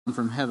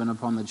from heaven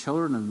upon the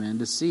children of men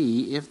to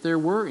see if there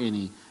were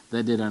any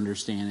that did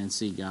understand and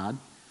see God.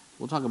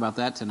 We'll talk about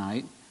that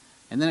tonight.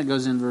 And then it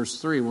goes in verse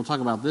 3. We'll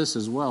talk about this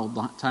as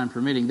well, time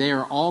permitting. They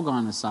are all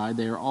gone aside.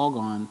 They are all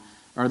gone,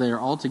 or they are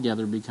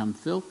altogether become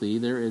filthy.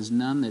 There is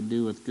none that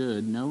doeth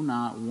good, no,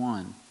 not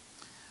one.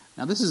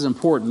 Now this is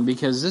important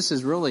because this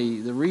is really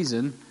the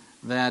reason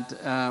that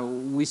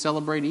we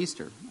celebrate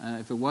Easter.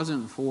 If it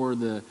wasn't for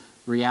the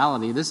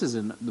reality, this is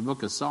in the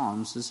book of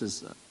Psalms. This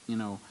is,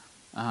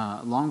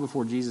 long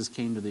before Jesus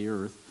came to the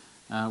earth,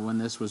 when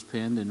this was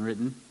penned and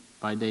written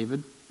by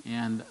David.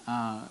 And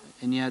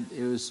yet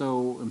it was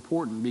so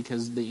important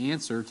because the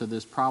answer to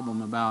this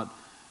problem about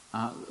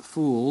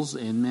fools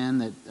and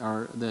men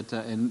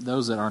and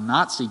those that are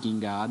not seeking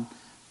God,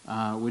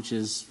 which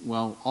is,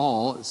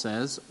 all, it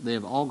says, they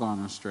have all gone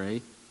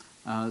astray,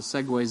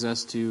 segues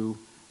us to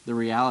the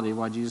reality of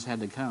why Jesus had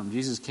to come.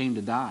 Jesus came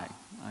to die.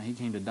 He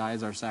came to die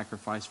as our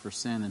sacrifice for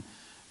sin. And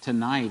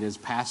tonight is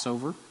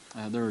Passover.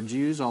 There are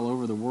Jews all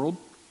over the world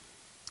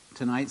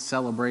tonight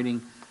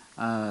celebrating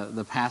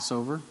the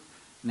Passover.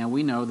 Now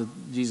we know that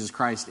Jesus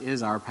Christ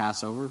is our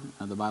Passover.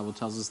 The Bible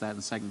tells us that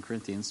in 2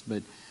 Corinthians.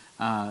 But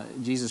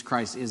Jesus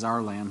Christ is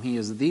our Lamb. He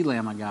is the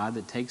Lamb of God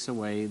that takes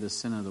away the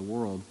sin of the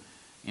world.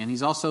 And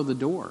He's also the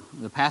door.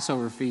 The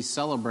Passover feast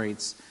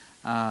celebrates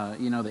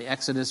the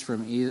exodus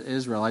from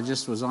Israel. I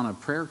just was on a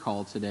prayer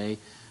call today,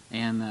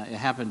 and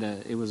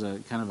it was a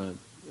kind of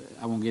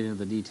I won't get into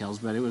the details,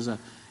 but it was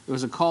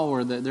a call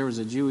where there was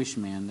a Jewish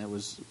man that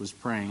was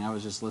praying. I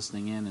was just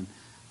listening in,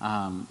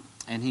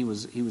 and he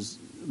was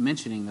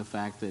mentioning the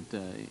fact that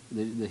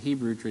the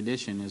Hebrew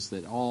tradition is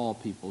that all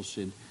people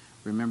should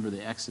remember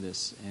the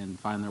Exodus and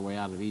find their way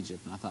out of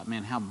Egypt. And I thought,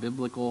 man, how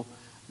biblical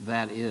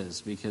that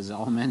is, because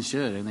all men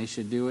should, and they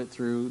should do it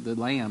through the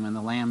Lamb, and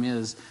the Lamb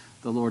is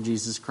the Lord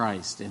Jesus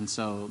Christ. And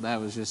so that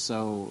was just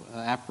so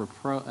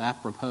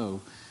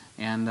apropos.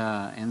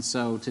 And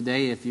so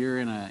today, if you're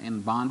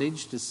in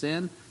bondage to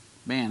sin,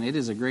 man, it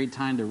is a great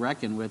time to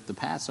reckon with the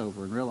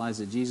Passover and realize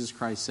that Jesus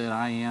Christ said,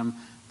 I am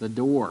the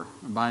door.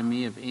 By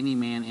me, if any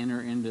man enter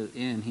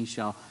in, he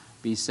shall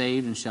be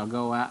saved and shall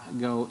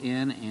go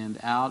in and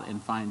out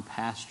and find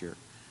pasture.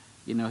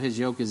 His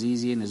yoke is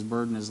easy and his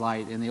burden is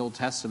light. In the Old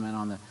Testament,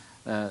 on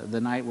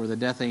the night where the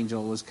death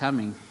angel was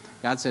coming,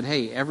 God said,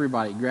 hey,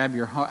 everybody, grab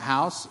your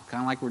house,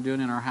 kind of like we're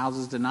doing in our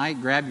houses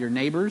tonight. Grab your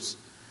neighbors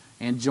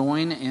and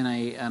join in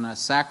a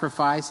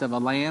sacrifice of a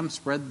lamb.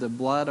 Spread the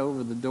blood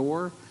over the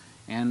door.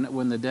 And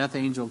when the death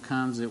angel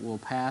comes, it will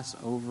pass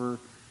over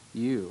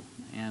you.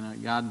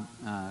 And God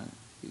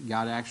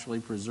actually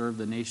preserved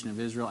the nation of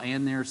Israel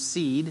and their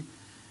seed.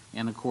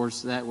 And, of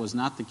course, that was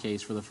not the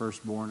case for the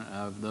firstborn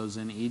of those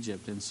in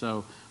Egypt. And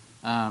so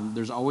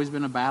there's always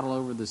been a battle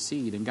over the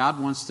seed. And God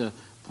wants to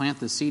plant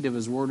the seed of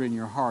His Word in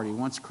your heart. He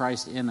wants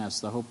Christ in us,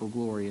 the hope of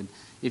glory. And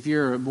if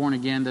you're born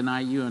again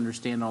tonight, you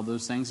understand all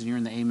those things, and you're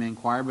in the Amen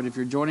choir. But if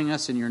you're joining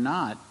us and you're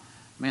not,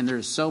 man,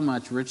 there's so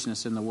much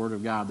richness in the Word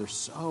of God. There's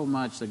so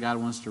much that God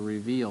wants to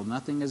reveal.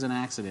 Nothing is an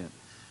accident.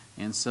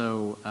 And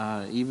so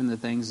even the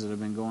things that have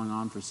been going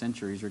on for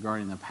centuries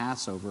regarding the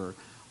Passover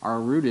are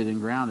rooted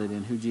and grounded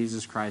in who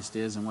Jesus Christ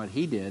is and what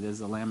He did as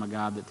the Lamb of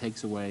God that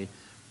takes away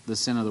the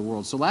sin of the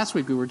world. So last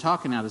week we were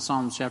talking out of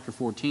Psalms chapter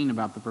 14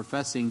 about the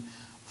professing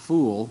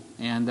fool,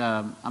 and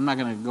I'm not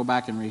going to go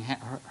back and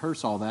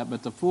rehearse all that,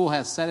 but the fool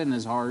has said in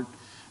his heart,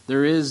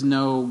 there is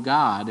no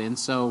God. And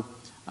so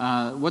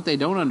what they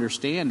don't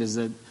understand is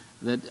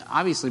that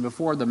obviously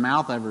before the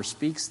mouth ever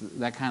speaks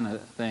that kind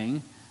of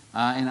thing,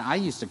 and I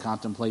used to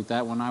contemplate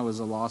that when I was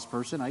a lost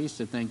person. I used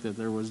to think that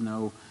there was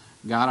no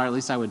God, or at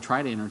least I would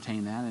try to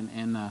entertain that,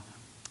 and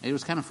it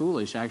was kind of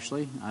foolish,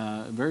 actually,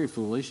 very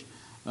foolish.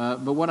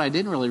 But what I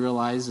didn't really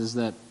realize is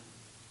that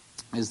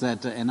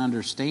and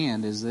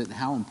understand is that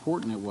how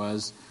important it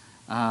was,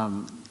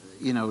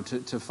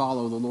 to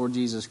follow the Lord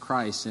Jesus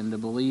Christ and to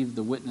believe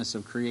the witness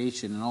of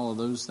creation and all of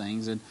those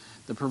things. And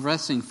the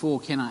professing fool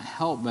cannot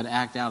help but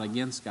act out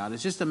against God.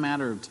 It's just a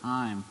matter of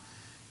time,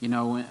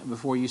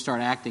 before you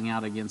start acting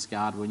out against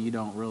God when you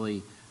don't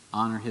really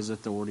honor His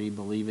authority,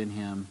 believe in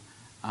Him.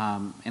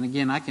 And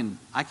again, I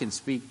can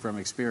speak from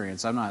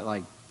experience. I'm not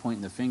like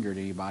pointing the finger at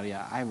anybody.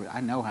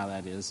 I know how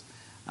that is.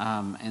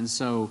 And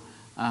so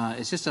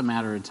it's just a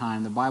matter of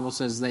time. The Bible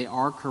says they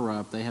are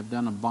corrupt. They have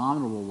done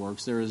abominable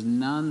works. There is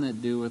none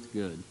that doeth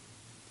good.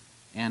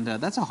 And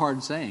that's a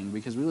hard saying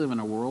because we live in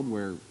a world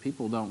where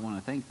people don't want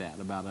to think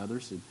that about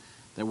others,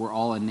 that we're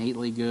all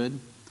innately good.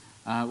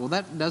 Well,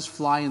 that does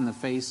fly in the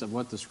face of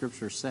what the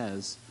Scripture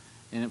says,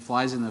 and it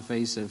flies in the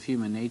face of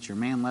human nature.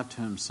 Man left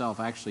to himself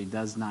actually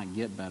does not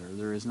get better.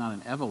 There is not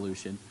an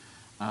evolution,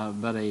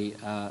 but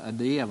a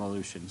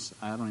de-evolution.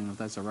 I don't even know if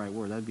that's the right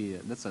word.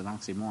 That's an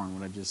oxymoron,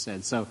 what I just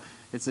said. So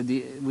it's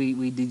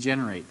we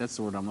degenerate. That's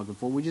the word I'm looking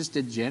for. We just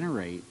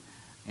degenerate,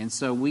 and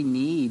so we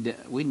need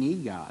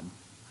God.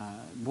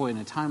 Boy, in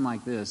a time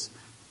like this,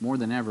 more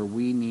than ever,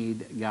 we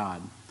need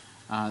God.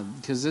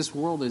 Because this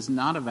world is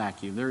not a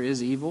vacuum. There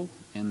is evil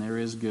and there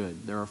is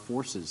good. There are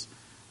forces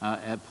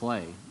at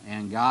play.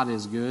 And God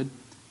is good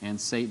and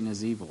Satan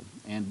is evil.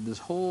 And this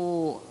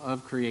whole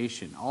of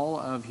creation, all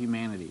of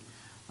humanity,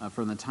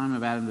 from the time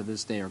of Adam to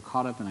this day, are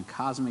caught up in a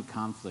cosmic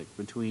conflict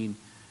between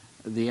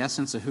the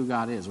essence of who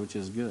God is, which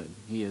is good.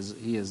 He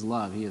is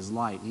love, He is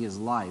light, He is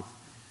life,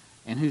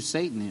 and who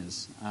Satan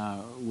is,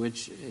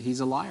 which he's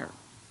a liar.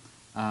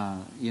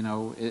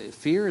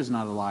 Fear is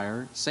not a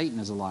liar. Satan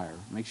is a liar.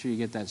 Make sure you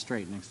get that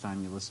straight next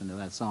time you listen to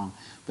that song.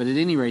 But at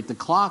any rate, the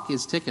clock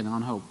is ticking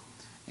on hope.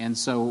 And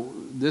so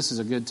this is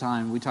a good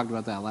time. We talked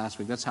about that last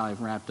week. That's how I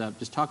wrapped up,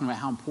 just talking about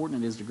how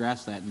important it is to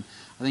grasp that. And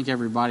I think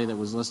everybody that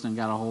was listening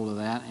got a hold of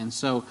that. And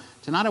so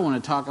tonight I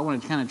want to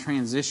kind of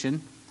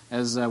transition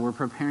as we're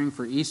preparing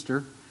for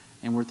Easter,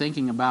 and we're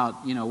thinking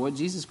about, what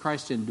Jesus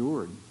Christ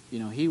endured. He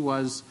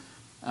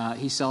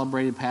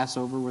celebrated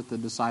Passover with the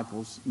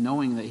disciples,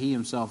 knowing that He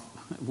Himself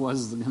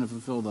was going to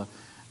fulfill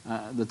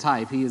the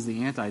type. He is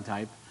the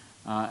antitype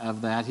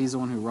of that. He's the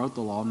one who wrote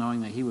the law,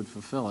 knowing that He would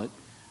fulfill it.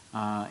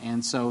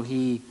 And so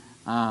He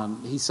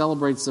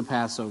celebrates the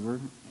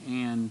Passover,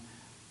 and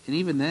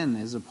even then,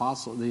 His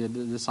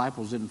the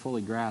disciples didn't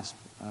fully grasp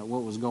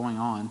what was going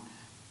on,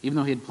 even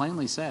though He had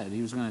plainly said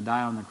He was going to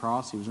die on the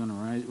cross, He was going to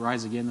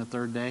rise again the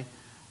third day.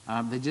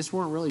 They just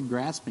weren't really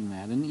grasping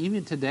that. And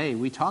even today,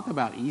 we talk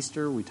about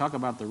Easter, we talk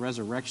about the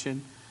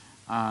resurrection,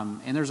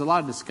 and there's a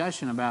lot of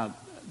discussion about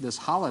this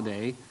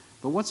holiday,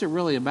 but what's it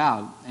really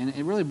about? And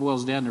it really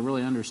boils down to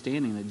really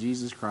understanding that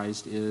Jesus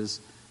Christ is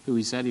who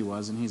He said He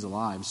was, and He's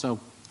alive. So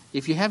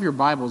if you have your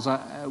Bibles,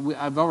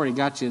 I've already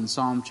got you in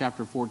Psalm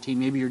chapter 14.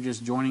 Maybe you're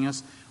just joining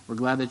us. We're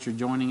glad that you're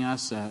joining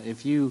us.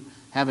 If you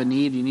have a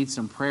need, you need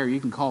some prayer, you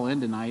can call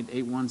in tonight,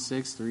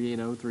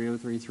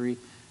 816-380-3033.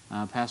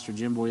 Pastor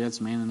Jim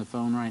Boyette's manning the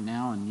phone right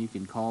now, and you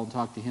can call and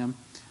talk to him.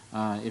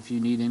 If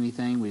you need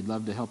anything, we'd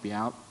love to help you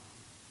out.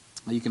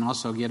 You can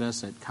also get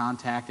us at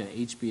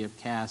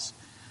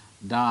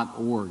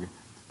contact@hbfcast.org.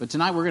 But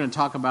tonight we're going to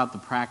talk about the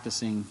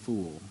practicing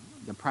fool.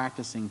 The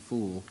practicing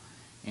fool.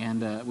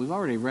 And we've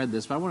already read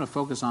this, but I want to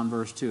focus on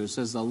verse 2. It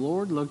says, "The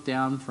Lord looked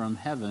down from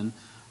heaven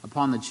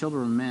upon the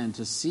children of men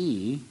to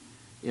see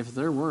if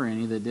there were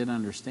any that did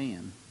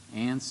understand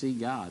and see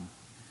God."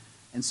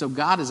 And so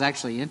God is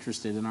actually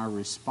interested in our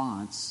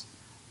response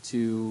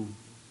to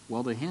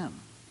Him.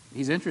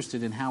 He's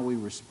interested in how we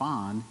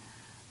respond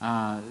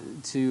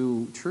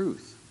to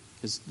truth.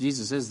 Because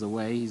Jesus is the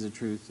way, He's the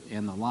truth,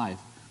 and the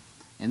life.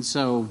 And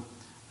so,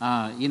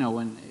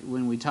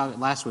 when we talked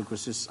last week,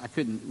 I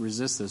couldn't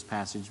resist this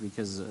passage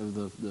because of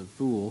the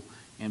fool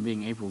and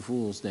being April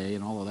Fool's Day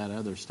and all of that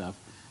other stuff.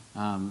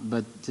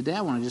 But today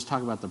I want to just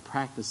talk about the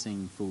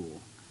practicing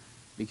fool.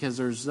 Because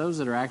there's those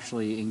that are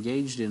actually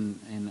engaged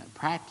in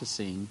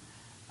practicing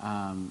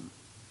an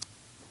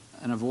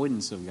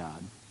avoidance of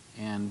God.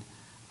 And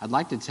I'd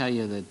like to tell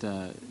you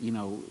that,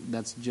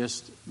 that's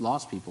just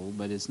lost people,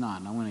 but it's not.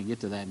 And I want to get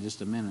to that in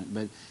just a minute.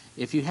 But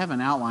if you have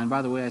an outline,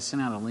 by the way, I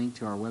sent out a link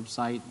to our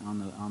website on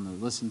the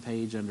listen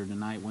page under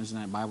tonight, Wednesday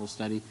night Bible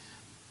study.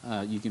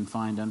 You can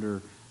find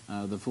under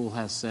the Fool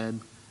Has Said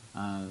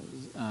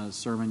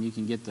sermon, you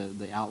can get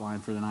the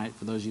outline for the night,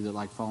 for those of you that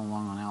like following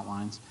along on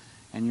outlines.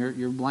 And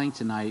your blank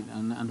tonight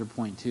under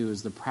point 2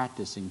 is the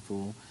practicing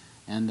fool.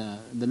 And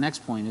the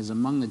next point is,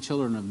 among the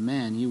children of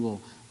men you will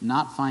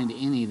not find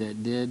any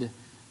that did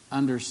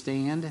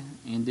understand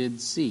and did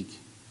seek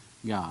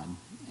God.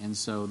 And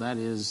so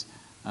that's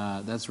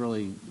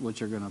really what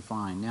you're going to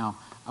find. Now,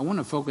 I want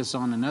to focus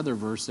on another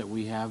verse that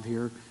we have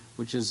here,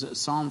 which is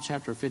Psalm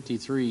chapter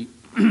 53,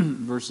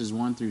 verses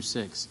 1 through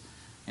 6.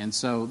 And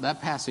so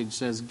that passage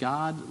says,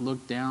 "God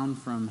looked down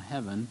from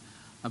heaven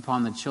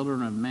upon the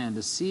children of men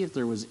to see if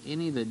there was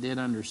any that did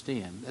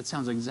understand." That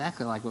sounds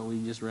exactly like what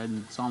we just read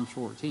in Psalm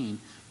 14.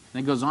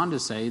 And it goes on to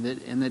say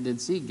that, "And that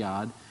did seek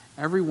God,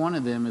 every one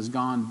of them is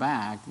gone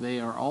back. They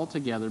are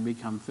altogether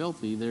become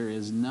filthy. There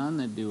is none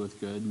that doeth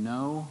good,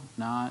 no,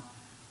 not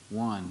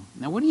one."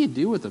 Now, what do you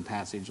do with a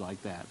passage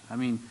like that? I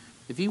mean,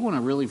 if you want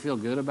to really feel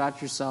good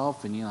about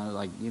yourself and,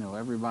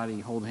 everybody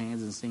hold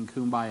hands and sing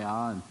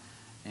Kumbaya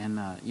and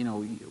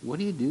what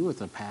do you do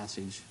with a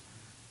passage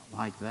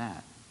like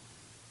that?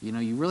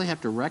 You really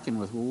have to reckon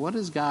with, what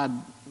is God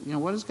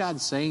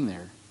saying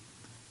there?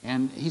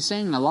 And He's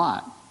saying a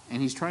lot,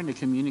 and He's trying to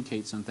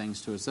communicate some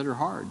things to us that are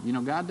hard.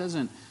 God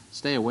doesn't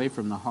stay away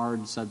from the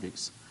hard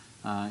subjects.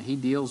 He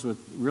deals with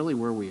really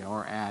where we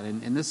are at.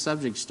 And this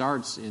subject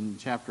starts in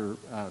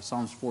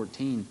Psalms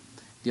 14,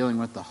 dealing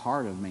with the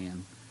heart of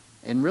man.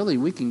 And really,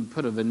 we can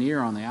put a veneer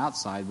on the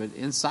outside, but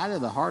inside of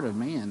the heart of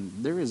man,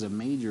 there is a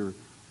major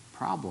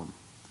problem.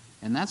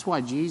 And that's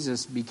why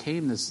Jesus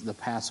became the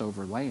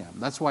Passover lamb.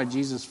 That's why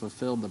Jesus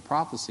fulfilled the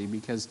prophecy,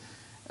 because,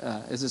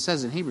 as it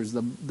says in Hebrews,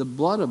 the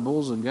blood of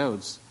bulls and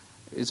goats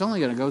is only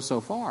going to go so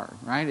far,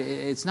 right?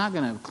 It's not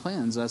going to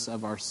cleanse us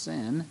of our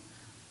sin.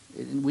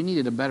 We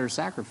needed a better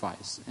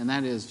sacrifice, and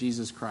that is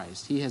Jesus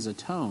Christ. He has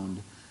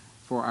atoned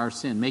for our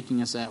sin,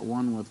 making us at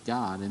one with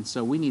God. And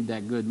so we need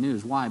that good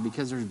news. Why?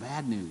 Because there's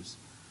bad news.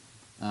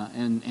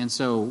 And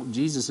so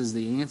Jesus is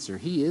the answer.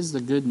 He is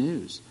the good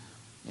news.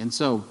 And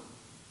so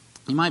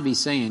you might be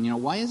saying,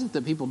 why is it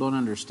that people don't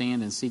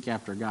understand and seek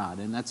after God?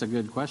 And that's a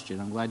good question.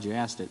 I'm glad you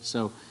asked it.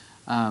 So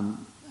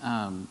From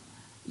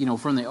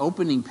the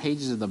opening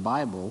pages of the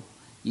Bible,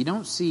 you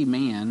don't see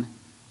man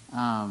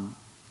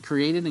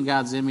created in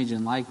God's image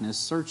and likeness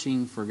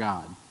searching for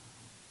God.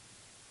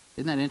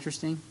 Isn't that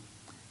interesting?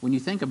 When you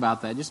think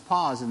about that, just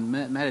pause and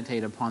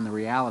meditate upon the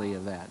reality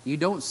of that. You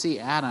don't see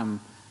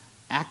Adam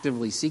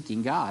actively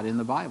seeking God in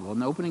the Bible, in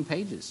the opening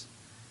pages.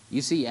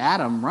 You see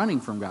Adam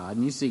running from God,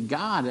 and you see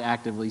God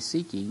actively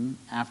seeking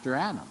after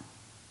Adam.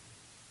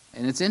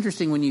 And it's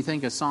interesting when you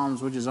think of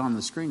Psalms, which is on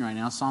the screen right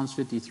now, Psalms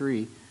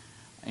 53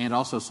 and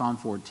also Psalm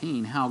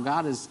 14, how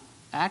God is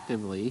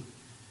actively,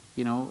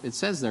 it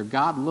says there,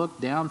 God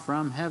looked down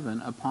from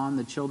heaven upon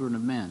the children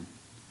of men.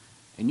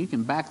 And you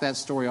can back that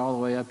story all the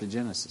way up to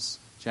Genesis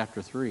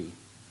chapter 3.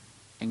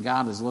 And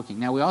God is looking.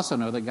 Now, we also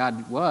know that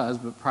God was,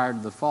 but prior to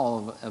the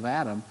fall of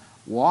Adam,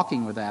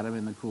 walking with Adam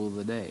in the cool of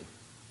the day.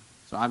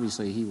 So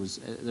obviously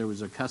there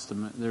was a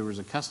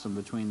custom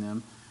between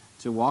them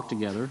to walk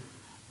together.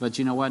 But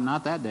you know what?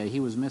 Not that day. He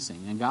was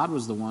missing. And God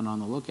was the one on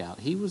the lookout.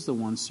 He was the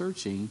one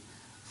searching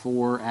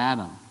for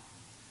Adam.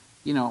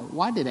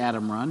 Why did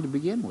Adam run to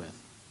begin with?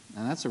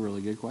 And that's a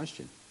really good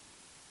question.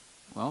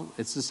 Well,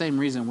 it's the same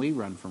reason we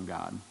run from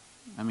God.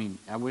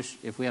 I wish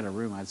if we had a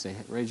room, I'd say,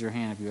 raise your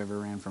hand if you ever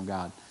ran from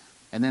God.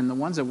 And then the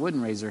ones that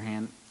wouldn't raise their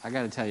hand, I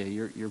got to tell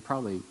you, you're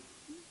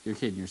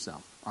kidding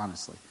yourself,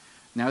 honestly.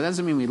 Now, it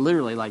doesn't mean we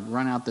literally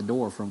run out the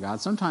door from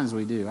God. Sometimes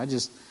we do. I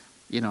just,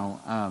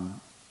 I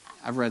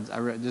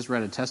just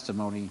read a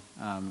testimony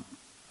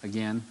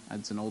again.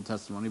 It's an old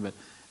testimony, but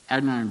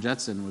Adoniram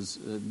Judson was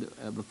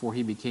before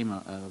he became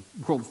a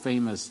world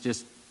famous,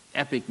 just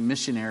epic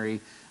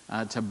missionary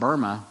to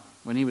Burma.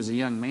 When he was a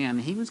young man,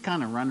 he was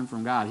kind of running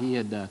from God. He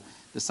had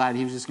decided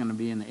he was just going to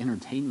be in the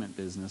entertainment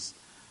business,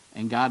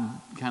 and God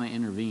kind of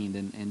intervened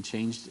and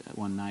changed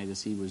one night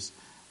as he was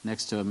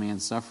next to a man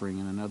suffering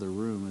in another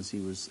room. As he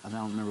was, I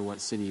don't remember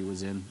what city he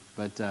was in,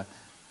 but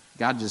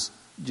God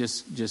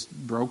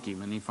just broke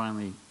him, and he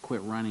finally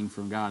quit running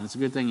from God. And it's a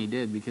good thing he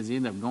did, because he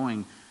ended up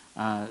going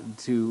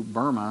to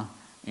Burma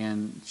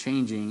and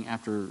changing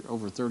after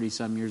over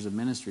 30-some years of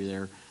ministry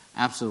there,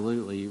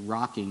 absolutely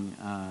rocking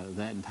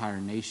that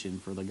entire nation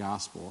for the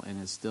gospel, and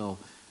it's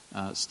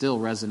still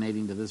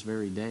resonating to this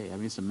very day.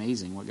 It's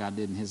amazing what God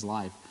did in his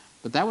life.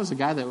 But that was a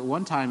guy that at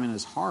one time in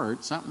his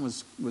heart, something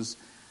was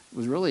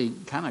really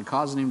kind of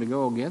causing him to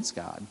go against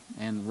God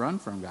and run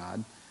from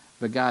God.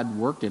 But God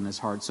worked in his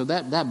heart. So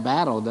that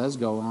battle does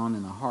go on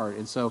in the heart.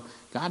 And so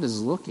God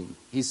is looking.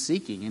 He's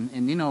seeking.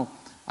 And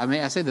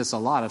I say this a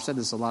lot. I've said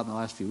this a lot in the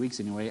last few weeks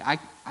anyway.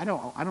 I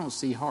don't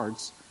see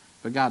hearts,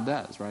 but God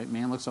does, right?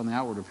 Man looks on the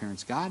outward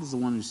appearance. God is the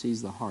one who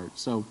sees the heart.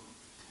 So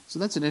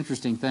that's an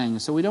interesting thing.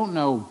 So we don't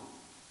know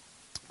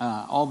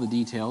all the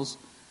details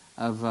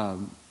of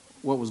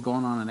what was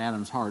going on in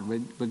Adam's heart,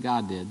 but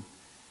God did.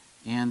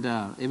 And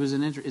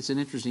it's an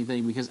interesting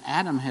thing, because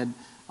Adam had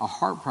a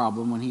heart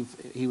problem when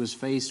he was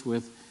faced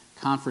with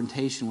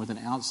confrontation with an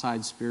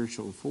outside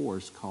spiritual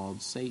force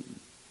called Satan.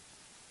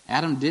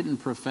 Adam didn't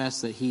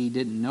profess that he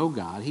didn't know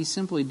God. He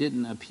simply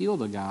didn't appeal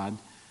to God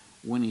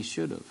when he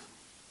should have.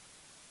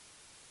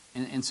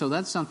 And so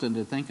that's something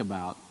to think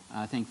about,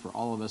 I think, for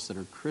all of us that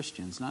are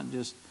Christians. Not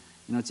just,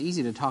 it's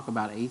easy to talk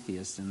about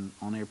atheists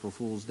on April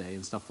Fool's Day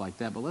and stuff like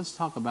that, but let's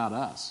talk about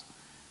us.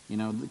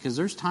 Because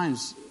there's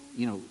times,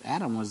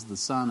 Adam was the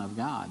son of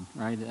God,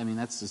 right?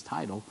 That's his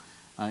title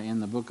in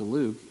the book of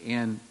Luke.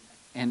 And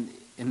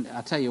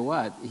I tell you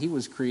what, he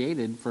was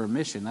created for a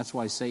mission. That's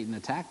why Satan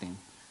attacked him.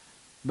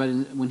 But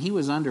when he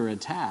was under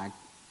attack,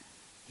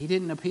 he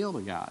didn't appeal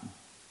to God.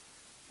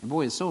 And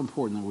boy, it's so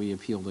important that we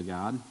appeal to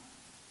God.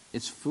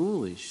 It's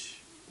foolish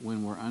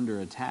when we're under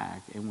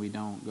attack and we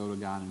don't go to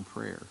God in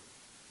prayer.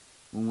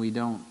 When we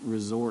don't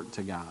resort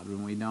to God.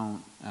 When we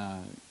don't,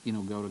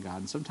 go to God.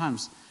 And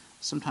sometimes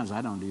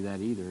I don't do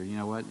that either. You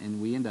know what?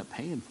 And we end up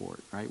paying for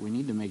it, right? We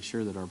need to make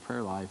sure that our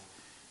prayer life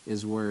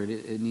is where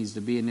it needs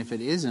to be. And if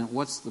it isn't,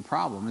 what's the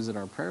problem? Is it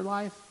our prayer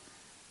life?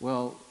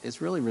 Well,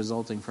 it's really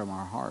resulting from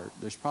our heart.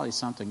 There's probably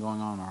something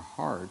going on in our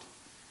heart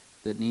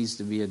that needs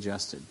to be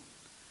adjusted.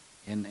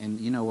 And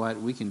you know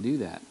what? We can do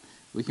that.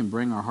 We can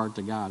bring our heart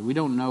to God. We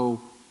don't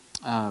know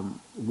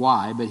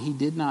why, but he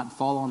did not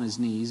fall on his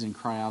knees and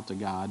cry out to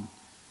God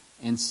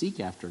and seek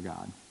after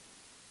God.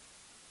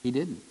 He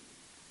didn't.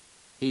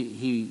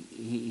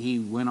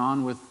 He went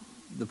on with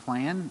the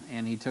plan,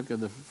 and he took of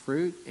the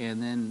fruit, and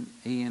then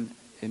he and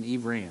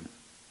Eve ran.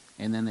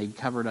 And then they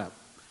covered up.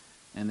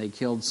 And they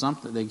killed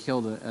something. They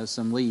killed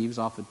some leaves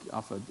off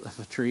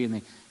a tree, and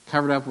they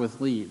covered up with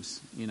leaves,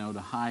 to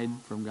hide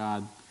from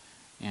God,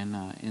 and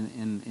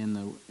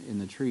in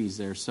the trees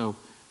there. So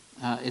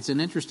it's an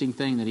interesting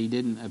thing that he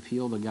didn't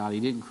appeal to God. He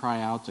didn't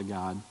cry out to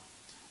God.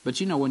 But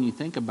when you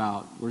think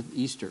about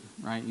Easter,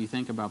 right? You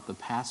think about the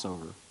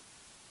Passover.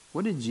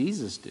 What did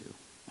Jesus do?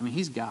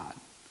 He's God.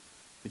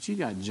 But you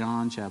got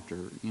John chapter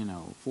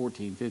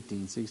 14,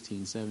 15,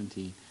 16,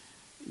 17.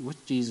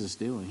 What's Jesus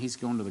doing? He's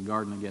going to the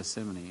Garden of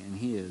Gethsemane, and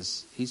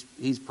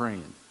he's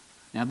praying.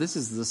 Now this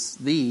is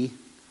the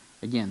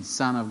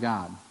Son of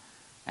God.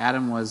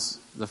 Adam was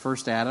the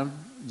first Adam.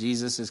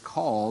 Jesus is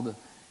called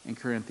in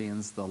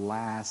Corinthians, the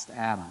last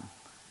Adam.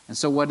 And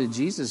so what did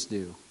Jesus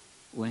do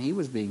when he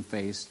was being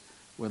faced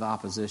with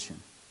opposition?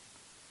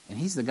 And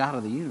he's the God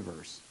of the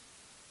universe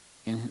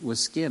and with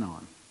skin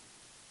on.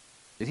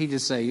 Did he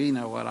just say, you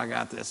know what, I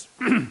got this?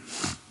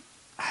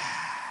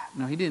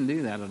 No, he didn't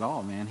do that at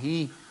all, man.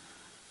 He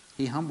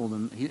humbled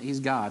him. He's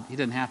God. He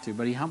didn't have to,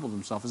 but he humbled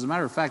himself. As a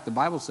matter of fact, the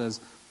Bible says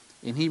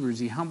in Hebrews,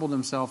 he humbled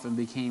himself and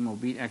became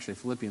obedient. Actually,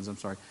 Philippians, I'm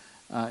sorry.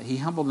 He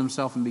humbled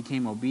himself and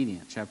became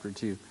obedient, chapter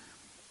 2,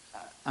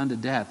 unto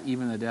death,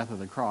 even the death of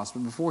the cross.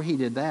 But before he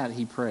did that,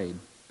 he prayed.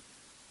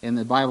 And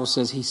the Bible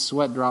says he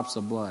sweat drops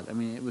of blood. I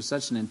mean, it was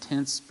such an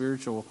intense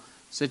spiritual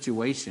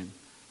situation.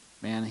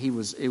 Man, it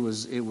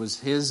was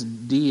his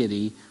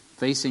deity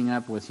facing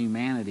up with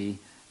humanity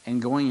and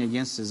going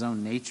against his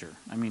own nature.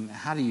 I mean,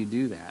 how do you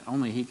do that?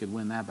 Only he could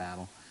win that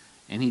battle.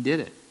 And he did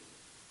it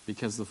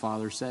because the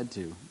Father said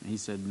to. He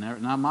said,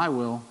 not my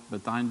will,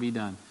 but thine be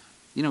done.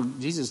 You know,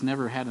 Jesus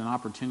never had an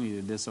opportunity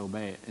to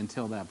disobey it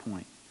until that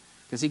point.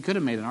 Because he could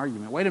have made an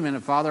argument. Wait a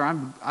minute, Father,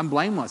 I'm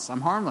blameless.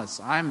 I'm harmless.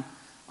 I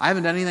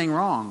haven't done anything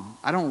wrong.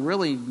 I don't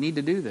really need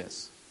to do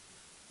this.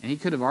 And he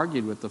could have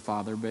argued with the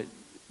Father, but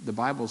the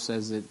Bible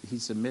says that he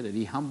submitted.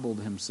 He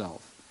humbled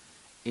himself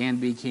and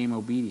became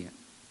obedient.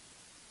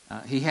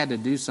 He had to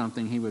do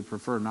something he would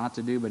prefer not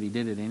to do, but he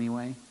did it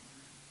anyway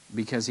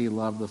because he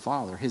loved the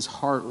Father. His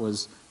heart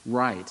was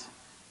right.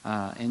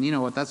 And you know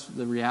what? That's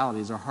the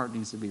reality is our heart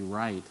needs to be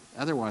right.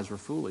 Otherwise, we're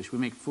foolish. We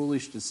make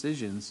foolish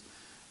decisions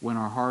when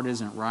our heart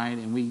isn't right,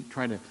 and we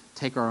try to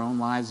take our own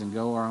lives and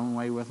go our own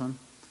way with them.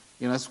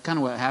 You know, that's kind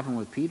of what happened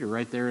with Peter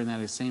right there in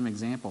that same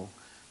example.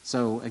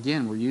 So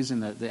again, we're using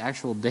the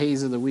actual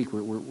days of the week.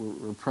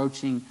 We're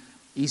approaching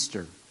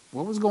Easter.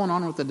 What was going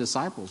on with the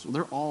disciples? Well,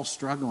 they're all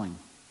struggling.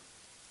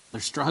 They're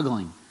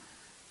struggling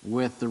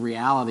with the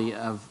reality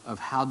of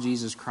how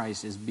Jesus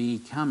Christ is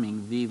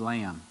becoming the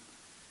Lamb.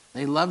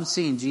 They loved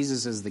seeing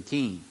Jesus as the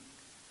King.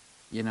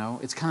 You know,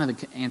 it's kind of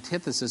the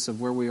antithesis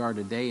of where we are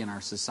today in our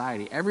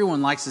society.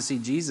 Everyone likes to see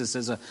Jesus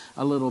as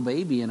a little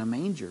baby in a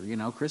manger, you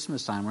know,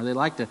 Christmas time, where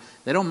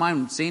they don't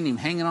mind seeing him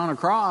hanging on a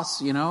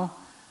cross, you know.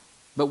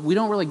 But we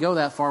don't really go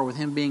that far with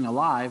him being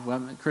alive.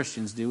 Well,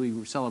 Christians do.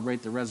 We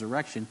celebrate the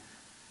resurrection.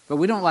 But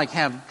we don't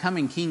have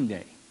coming King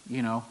Day,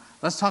 you know.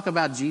 Let's talk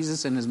about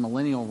Jesus and his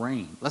millennial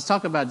reign. Let's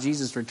talk about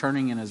Jesus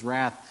returning in his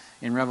wrath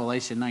in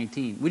Revelation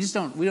 19. We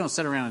don't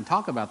sit around and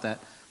talk about that.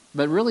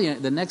 But really,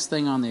 the next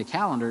thing on the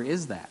calendar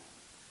is that.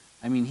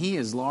 I mean, he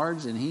is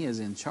large and he is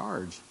in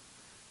charge.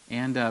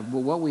 And but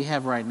what we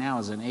have right now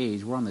is an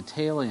age. We're on the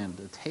tail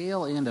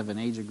end of an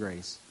age of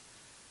grace.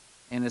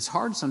 And it's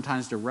hard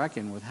sometimes to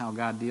reckon with how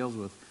God deals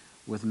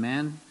with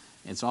men.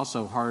 It's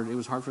also hard. It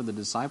was hard for the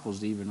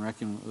disciples to even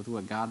reckon with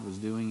what God was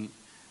doing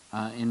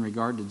in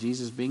regard to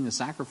Jesus being the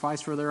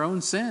sacrifice for their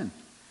own sin.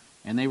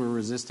 And they were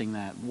resisting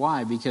that.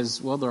 Why?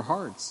 Because, well, their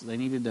hearts. They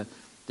needed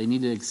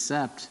to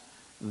accept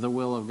the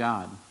will of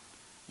God.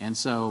 And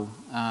so,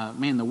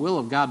 the will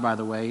of God, by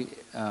the way,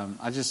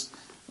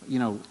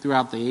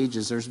 throughout the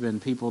ages, there's been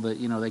people that,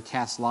 they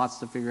cast lots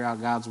to figure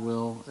out God's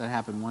will. That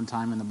happened one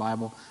time in the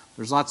Bible.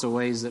 There's lots of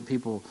ways that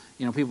people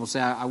say,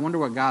 I wonder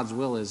what God's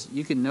will is.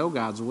 You can know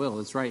God's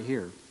will. It's right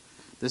here.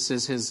 This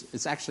is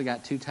it's actually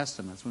got two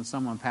testaments. When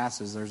someone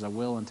passes, there's a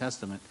will and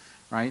testament,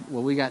 right?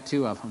 Well, we got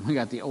two of them. We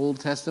got the Old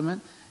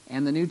Testament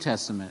and the New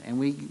Testament. And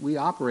we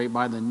operate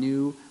by the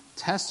New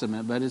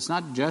Testament, but it's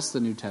not just the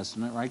New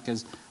Testament, right?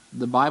 Because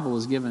the Bible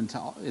is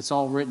it's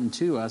all written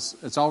to us.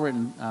 It's all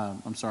written,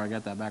 I'm sorry, I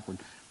got that backward.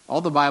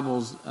 All the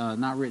Bible's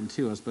not written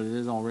to us, but it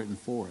is all written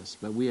for us.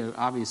 But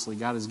obviously,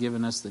 God has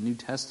given us the New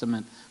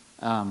Testament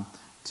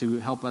to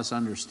help us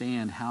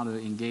understand how to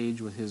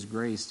engage with his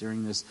grace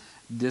during this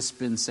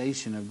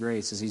dispensation of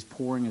grace as he's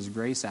pouring his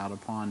grace out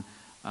upon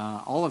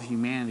all of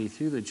humanity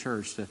through the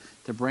church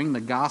to bring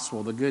the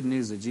gospel, the good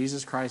news that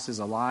Jesus Christ is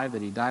alive,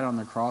 that he died on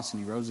the cross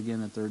and he rose again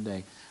the third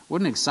day. What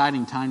an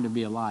exciting time to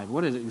be alive.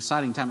 What an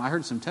exciting time. I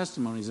heard some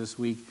testimonies this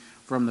week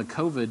from the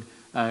COVID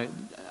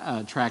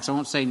tracks. I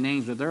won't say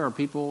names, but there are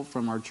people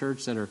from our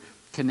church that are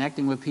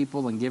connecting with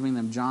people and giving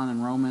them John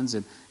and Romans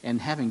and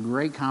having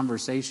great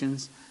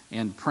conversations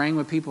and praying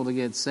with people to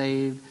get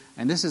saved.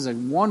 And this is a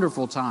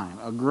wonderful time,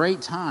 a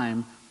great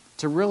time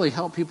to really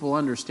help people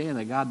understand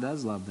that God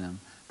does love them.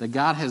 That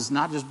God has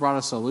not just brought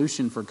a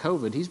solution for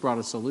COVID, he's brought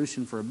a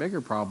solution for a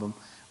bigger problem,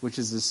 which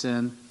is the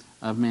sin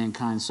of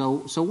mankind.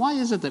 So why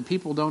is it that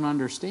people don't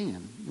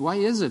understand? Why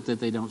is it that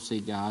they don't see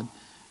God?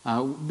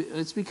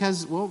 It's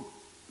because,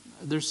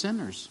 they're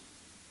sinners.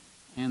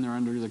 And they're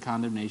under the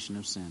condemnation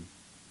of sin.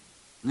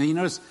 Now you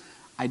notice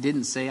I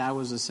didn't say I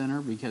was a sinner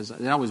because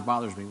it always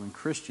bothers me when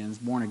Christians,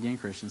 born-again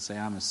Christians, say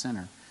I'm a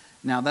sinner.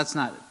 Now that's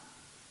not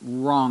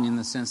wrong in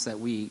the sense that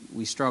we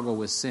struggle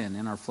with sin.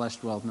 In our flesh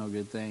dwelleth no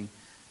good thing.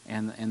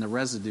 And the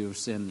residue of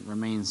sin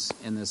remains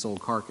in this old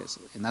carcass.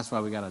 And that's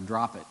why we got to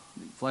drop it.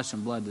 Flesh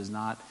and blood does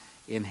not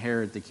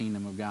inherit the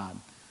kingdom of God.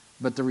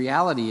 But the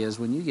reality is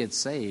when you get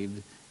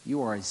saved,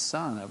 you are a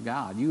son of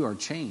God. You are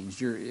changed.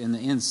 You're in the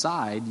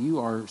inside. You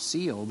are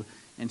sealed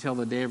until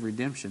the day of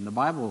redemption. The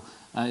Bible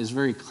is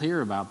very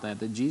clear about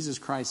that Jesus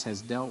Christ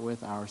has dealt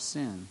with our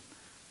sin.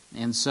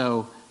 And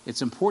so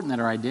it's important that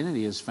our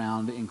identity is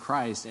found in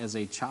Christ as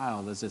a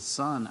child, as a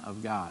son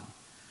of God.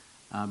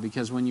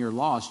 Because when you're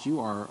lost, you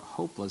are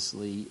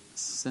hopelessly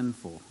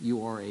sinful.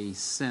 You are a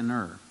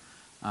sinner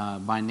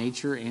by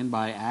nature and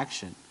by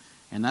action.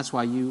 And that's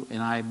why you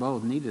and I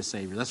both need a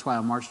Savior. That's why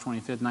on March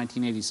 25th,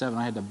 1987,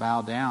 I had to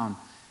bow down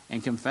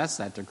and confess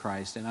that to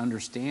Christ and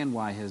understand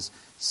why His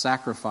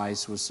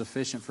sacrifice was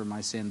sufficient for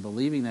my sin,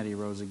 believing that He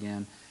rose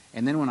again.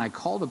 And then when I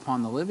called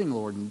upon the living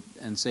Lord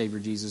and Savior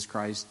Jesus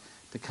Christ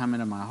to come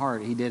into my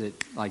heart, He did it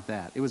like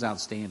that. It was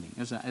outstanding.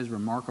 It was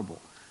remarkable.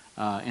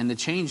 And the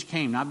change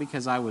came not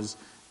because I was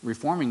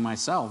reforming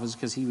myself, it's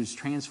because He was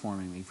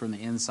transforming me from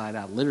the inside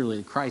out.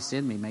 Literally, Christ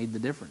in me made the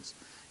difference.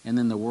 And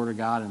then the Word of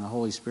God and the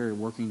Holy Spirit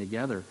working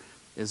together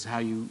is how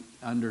you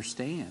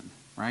understand,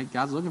 right?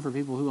 God's looking for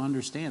people who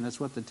understand.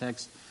 That's what the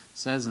text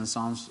says in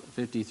Psalms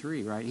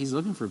 53, right? He's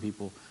looking for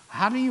people.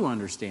 How do you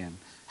understand?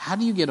 How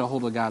do you get a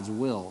hold of God's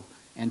will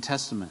and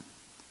testament,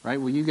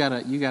 right? Well, you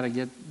gotta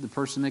get the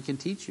person that can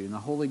teach you. And the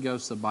Holy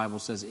Ghost, the Bible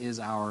says, is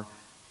our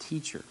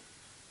teacher.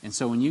 And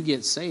so when you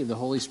get saved, the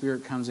Holy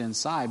Spirit comes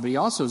inside. But He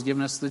also has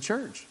given us the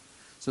church.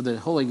 So the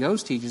Holy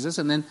Ghost teaches us.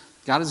 And then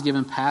God has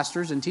given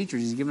pastors and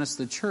teachers. He's given us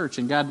the church.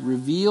 And God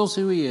reveals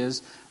who He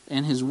is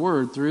and His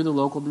Word through the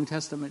local New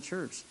Testament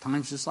church.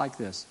 Times just like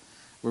this,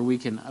 where we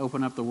can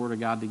open up the Word of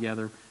God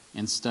together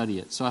and study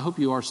it. So I hope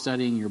you are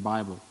studying your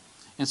Bible.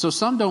 And so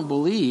some don't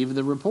believe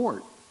the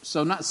report.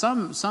 So not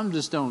some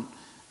just don't,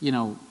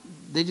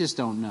 they just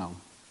don't know.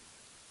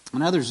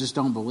 And others just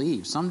don't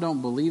believe. Some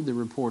don't believe the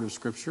report of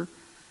Scripture.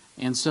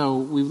 And so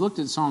we've looked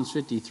at Psalms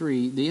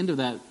 53. The end of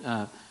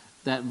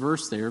that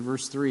verse there,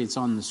 verse 3, it's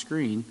on the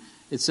screen.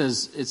 It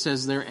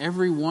says there,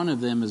 every one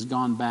of them has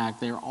gone back.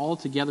 They are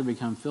altogether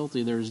become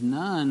filthy. There is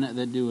none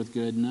that doeth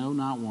good, no,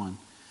 not one.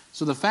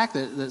 So the fact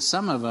that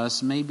some of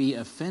us may be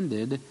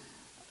offended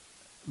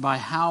by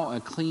how a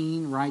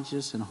clean,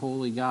 righteous, and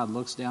holy God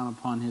looks down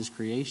upon His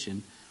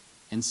creation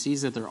and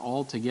sees that they're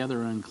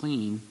altogether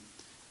unclean,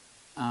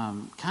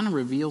 kind of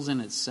reveals in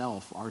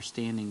itself our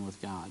standing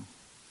with God.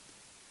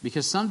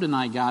 Because some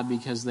deny God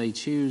because they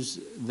choose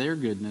their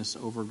goodness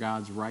over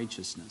God's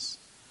righteousness.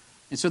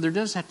 And so there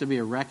does have to be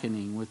a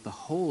reckoning with the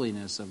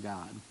holiness of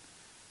God.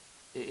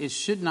 It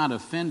should not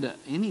offend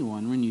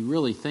anyone when you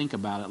really think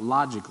about it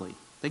logically.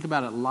 Think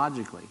about it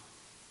logically.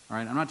 All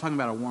right? I'm not talking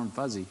about a warm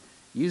fuzzy.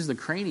 Use the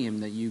cranium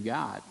that you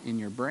got in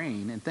your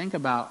brain and think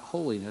about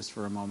holiness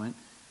for a moment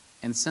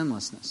and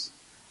sinlessness.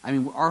 I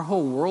mean, our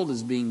whole world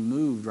is being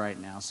moved right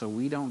now so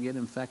we don't get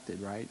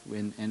infected, right?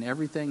 And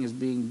everything is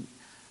being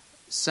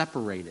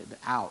separated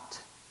out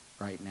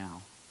right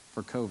now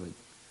for COVID.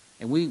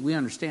 And we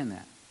understand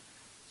that.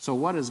 So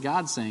what is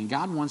God saying?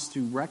 God wants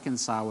to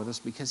reconcile with us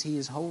because He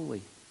is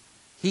holy.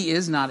 He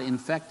is not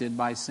infected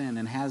by sin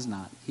and has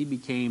not. He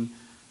became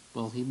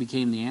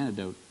the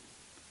antidote.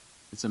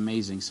 It's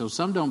amazing. So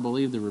some don't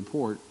believe the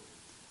report,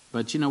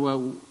 but you know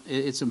what?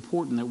 It's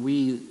important that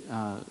we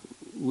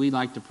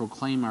like to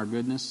proclaim our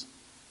goodness,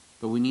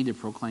 but we need to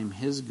proclaim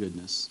His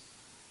goodness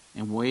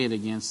and weigh it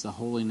against the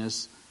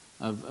holiness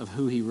of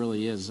who He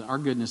really is. Our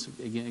goodness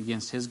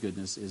against His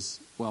goodness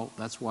is, well,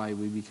 that's why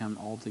we become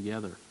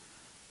altogether,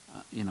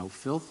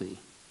 filthy,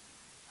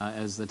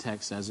 as the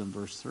text says in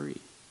verse 3.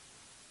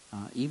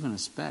 Even a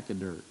speck of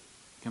dirt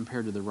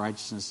compared to the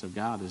righteousness of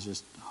God is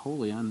just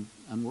wholly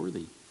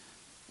unworthy.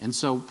 And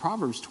so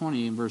Proverbs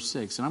 20 and verse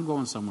 6, and I'm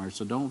going somewhere,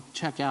 so don't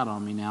check out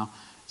on me now,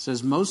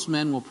 says, most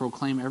men will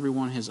proclaim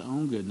everyone his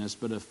own goodness,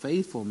 but a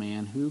faithful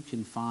man who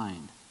can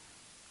find?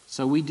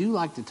 So we do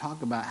like to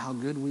talk about how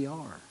good we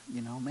are.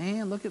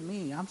 Man, look at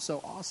me. I'm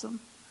so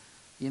awesome.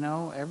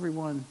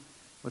 Everyone,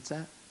 what's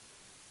that?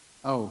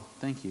 Oh,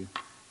 thank you.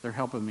 They're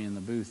helping me in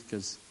the booth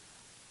because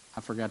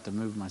I forgot to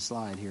move my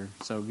slide here.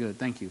 So good.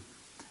 Thank you.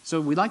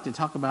 So we like to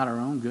talk about our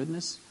own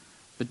goodness,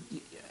 but,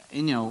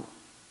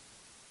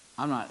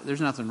 there's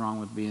nothing wrong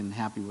with being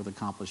happy with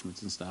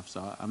accomplishments and stuff,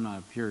 so I'm not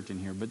a Puritan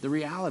here. But the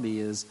reality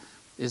is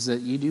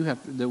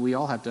that that we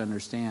all have to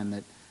understand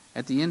that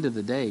at the end of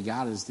the day,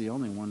 God is the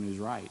only one who's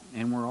right,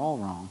 and we're all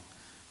wrong.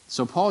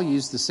 So Paul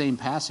used the same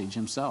passage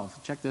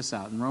himself. Check this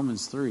out in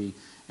Romans 3,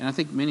 and I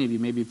think many of you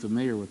may be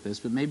familiar with this,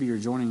 but maybe you're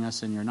joining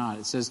us and you're not.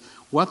 It says,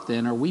 what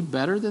then? Are we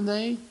better than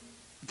they?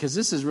 Because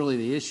this is really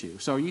the issue.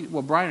 So,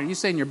 Brian, are you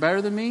saying you're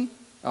better than me?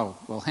 Oh,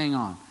 well, hang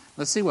on.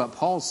 Let's see what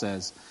Paul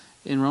says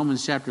in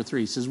Romans chapter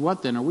 3. He says,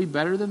 what then? Are we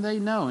better than they?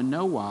 No, in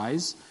no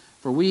wise.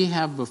 For we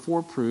have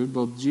before proved,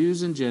 both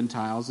Jews and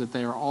Gentiles, that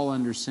they are all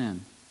under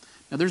sin.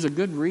 Now, there's a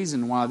good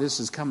reason why this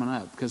is coming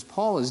up, because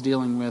Paul is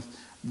dealing with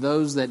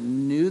those that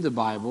knew the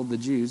Bible, the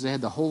Jews. They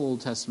had the whole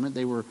Old Testament.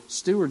 They were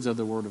stewards of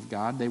the Word of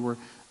God. They were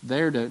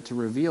there to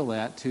reveal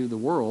that to the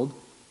world.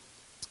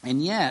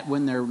 And yet,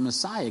 when their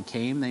Messiah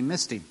came, they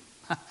missed Him.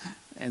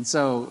 And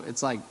so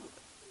it's like,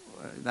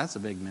 that's a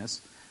big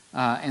miss.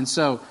 And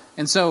so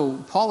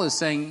Paul is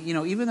saying,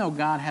 even though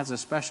God has a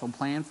special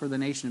plan for the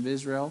nation of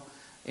Israel,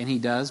 and He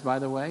does, by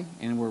the way,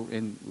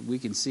 and we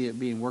can see it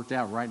being worked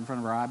out right in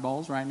front of our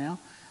eyeballs right now,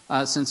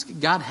 since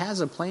God has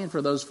a plan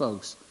for those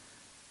folks.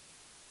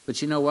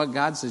 But you know what?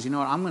 God says,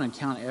 I'm going to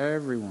count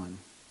everyone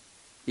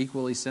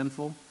equally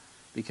sinful?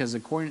 Because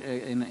according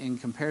in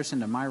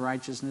comparison to my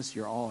righteousness,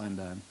 you're all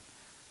undone.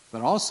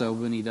 But also,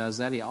 when he does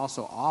that, he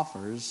also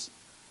offers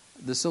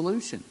the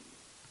solution.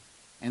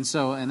 And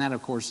that,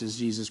 of course, is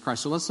Jesus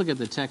Christ. So let's look at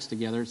the text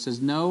together. It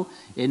says, "No,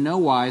 in no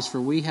wise,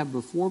 for we have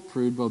before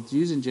proved, both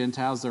Jews and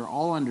Gentiles, they're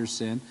all under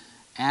sin.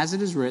 As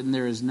it is written,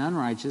 there is none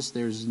righteous,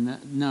 there is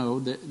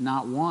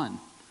not one.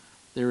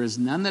 There is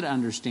none that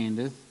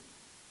understandeth,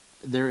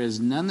 there is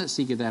none that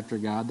seeketh after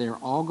God. They are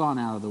all gone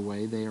out of the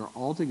way. They are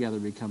altogether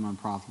become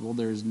unprofitable.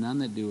 There is none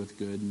that doeth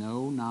good,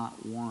 no,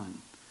 not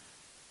one."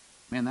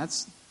 Man,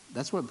 that's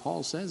what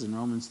Paul says in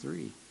Romans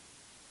 3.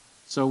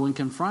 So when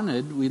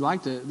confronted,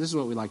 this is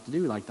what we like to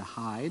do. We like to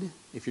hide.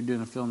 If you're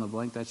doing a fill in the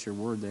blank, that's your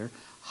word there.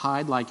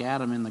 Hide like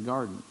Adam in the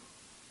garden.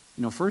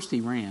 First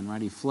he ran,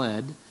 right? He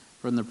fled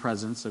from the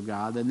presence of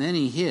God. And then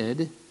he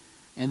hid.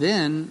 And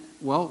then,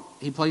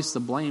 he placed the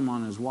blame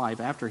on his wife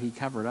after he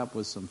covered up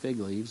with some fig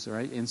leaves,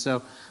 right? And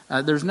so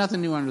there's nothing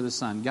new under the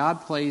sun.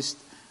 God placed,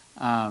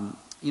 you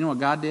know what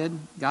God did?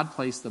 God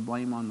placed the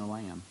blame on the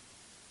lamb.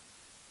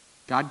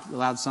 God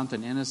allowed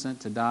something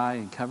innocent to die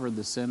and covered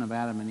the sin of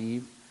Adam and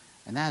Eve.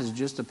 And that is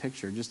just a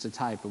picture, just a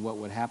type of what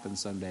would happen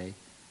someday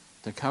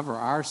to cover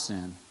our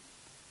sin.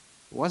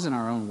 It wasn't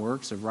our own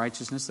works of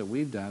righteousness that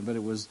we've done, but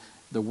it was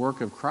the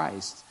work of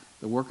Christ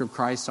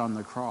on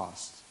the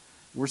cross.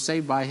 We're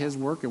saved by his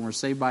work and we're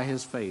saved by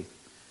his faith.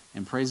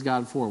 And praise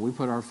God for it. We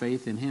put our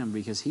faith in him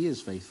because he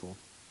is faithful.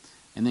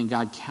 And then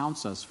God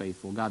counts us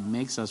faithful. God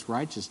makes us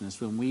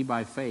righteousness when we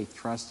by faith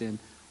trust in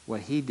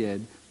what he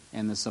did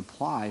and the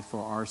supply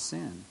for our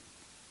sin.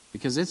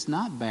 Because it's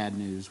not bad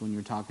news when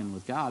you're talking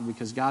with God,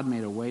 because God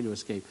made a way to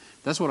escape.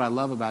 That's what I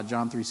love about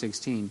John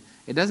 3:16.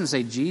 It doesn't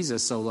say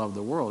Jesus so loved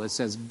the world. It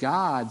says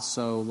God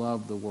so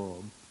loved the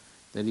world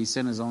that he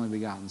sent his only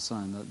begotten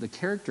Son. The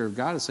character of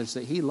God is such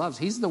that he loves.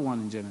 He's the one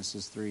in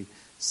Genesis 3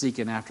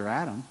 seeking after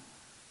Adam.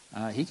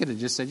 He could have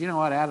just said, you know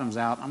what, Adam's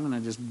out. I'm going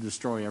to just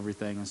destroy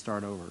everything and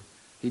start over.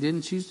 He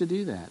didn't choose to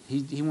do that.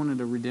 He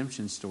wanted a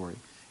redemption story.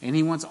 And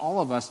he wants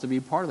all of us to be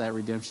part of that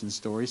redemption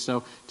story.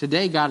 So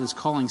today God is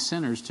calling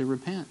sinners to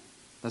repent.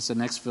 That's the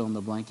next fill in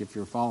the blank if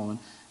you're following.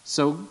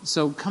 So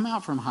come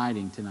out from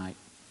hiding tonight.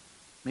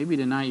 Maybe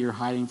tonight you're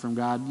hiding from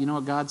God. You know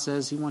what God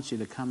says? He wants you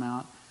to come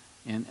out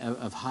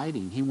of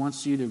hiding. He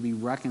wants you to be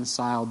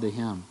reconciled to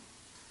him.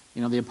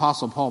 The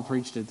Apostle Paul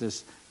preached at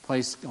this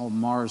place called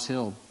Mars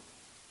Hill.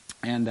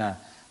 And I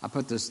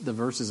put the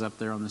verses up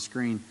there on the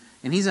screen.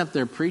 And he's up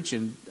there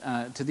preaching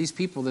to these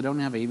people that don't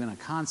have even a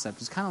concept.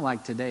 It's kind of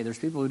like today. There's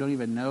people who don't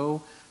even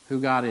know who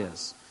God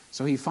is.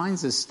 So he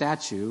finds this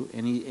statue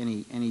and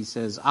he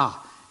says,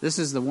 this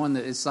is the one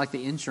that it's like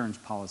the insurance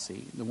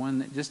policy, the one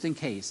that just in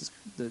case,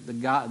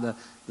 the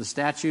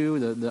statue,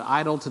 the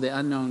idol to the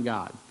unknown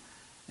God.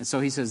 And so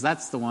he says,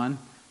 that's the one.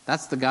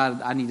 That's the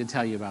God I need to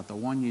tell you about, the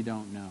one you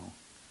don't know.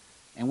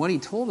 And what he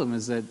told them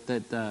is that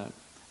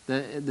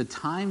the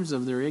times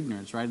of their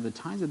ignorance, right? The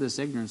times of this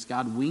ignorance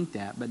God winked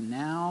at, but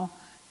now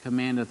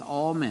commandeth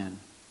all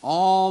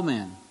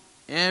men,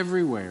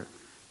 everywhere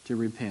to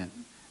repent.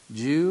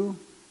 Jew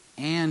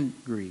and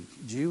Greek,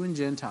 Jew and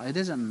Gentile. It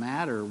doesn't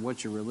matter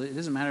what your religion. It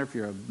doesn't matter if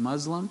you're a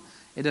Muslim.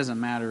 It doesn't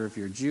matter if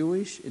you're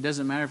Jewish. It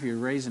doesn't matter if you're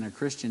raised in a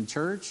Christian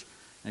church,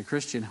 in a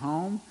Christian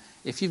home.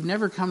 If you've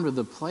never come to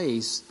the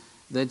place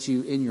that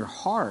you, in your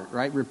heart,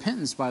 right?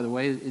 Repentance, by the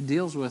way, it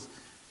deals with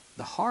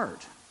the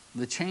heart,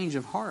 the change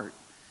of heart.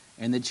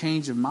 And the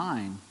change of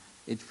mind,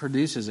 it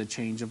produces a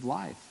change of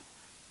life.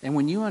 And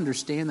when you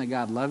understand that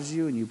God loves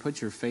you and you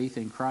put your faith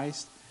in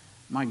Christ,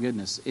 my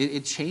goodness,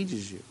 it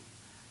changes you.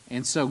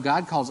 And so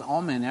God calls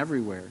all men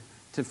everywhere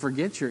to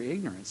forget your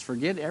ignorance,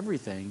 forget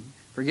everything,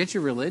 forget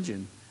your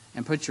religion,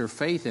 and put your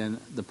faith in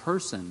the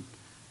person,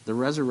 the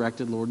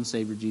resurrected Lord and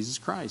Savior Jesus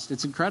Christ.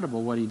 It's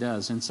incredible what he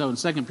does. And so in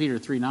 2 Peter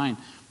 3:9,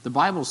 the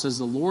Bible says,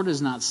 the Lord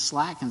is not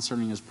slack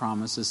concerning his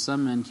promise, as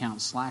some men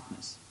count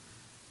slackness.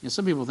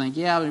 Some people think,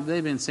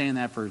 they've been saying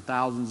that for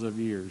thousands of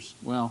years.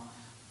 Well,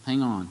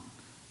 hang on.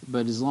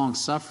 But his long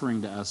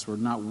suffering to us, we're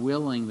not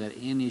willing that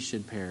any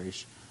should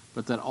perish,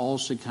 but that all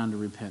should come to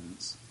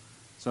repentance.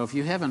 So if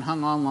you haven't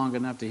hung on long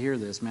enough to hear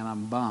this, man,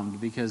 I'm bummed,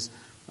 because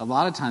a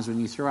lot of times when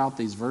you throw out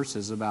these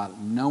verses about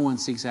no one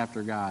seeks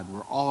after God,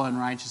 we're all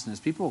unrighteousness,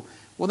 people,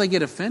 they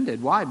get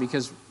offended. Why?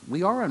 Because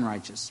we are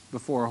unrighteous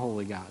before a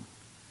holy God.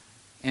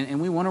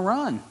 And we want to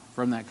run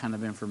from that kind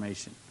of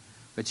information.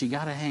 But you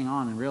got to hang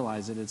on and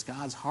realize that it's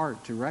God's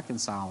heart to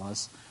reconcile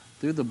us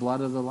through the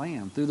blood of the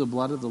Lamb, through the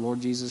blood of the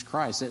Lord Jesus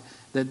Christ.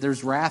 That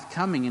there's wrath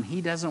coming, and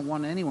he doesn't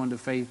want anyone to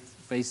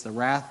face the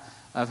wrath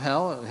of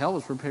hell. Hell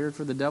was prepared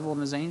for the devil and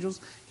his angels.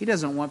 He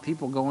doesn't want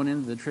people going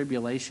into the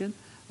tribulation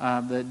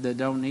that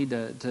don't need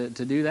to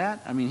do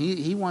that. I mean,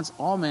 he wants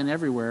all men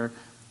everywhere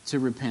to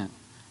repent.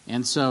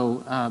 And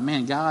so,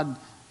 God,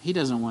 he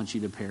doesn't want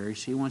you to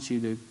perish. He wants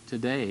you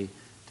today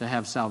to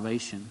have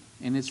salvation.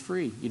 And it's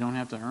free. You don't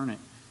have to earn it.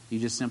 You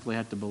just simply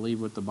have to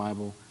believe what the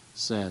Bible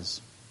says.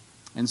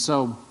 And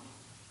so,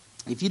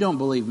 if you don't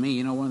believe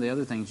me, one of the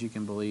other things you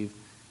can believe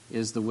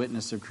is the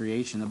witness of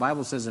creation. The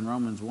Bible says in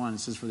Romans 1, it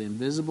says, for the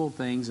invisible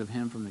things of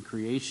him from the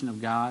creation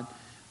of God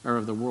or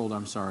of the world,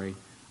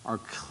 are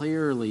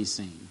clearly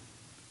seen.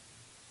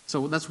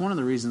 So that's one of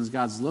the reasons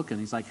God's looking.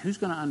 He's like, who's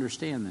going to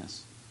understand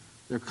this?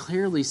 They're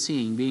clearly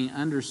seeing, being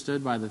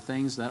understood by the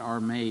things that are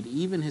made,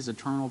 even his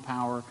eternal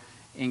power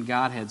in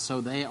Godhead,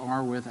 so they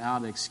are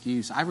without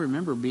excuse. I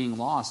remember being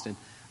lost and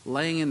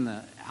laying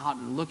out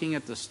and looking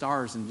at the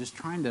stars and just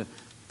trying to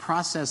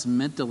process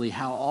mentally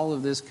how all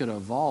of this could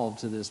evolve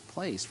to this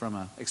place from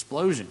an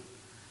explosion,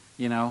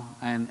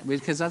 and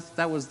because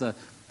that was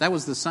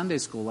the Sunday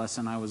school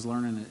lesson I was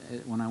learning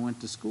when I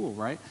went to school,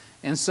 right?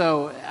 And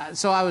so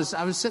I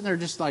was sitting there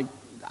just like,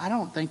 I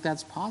don't think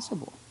that's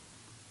possible.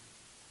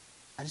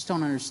 I just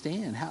don't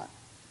understand how.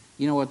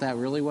 You know what that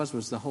really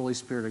was the Holy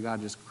Spirit of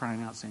God just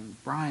crying out saying,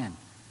 Brian,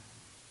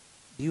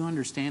 do you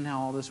understand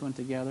how all this went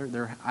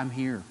together? I'm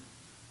here.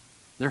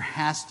 There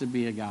has to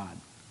be a God.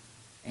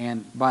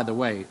 And by the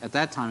way, at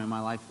that time in my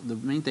life, the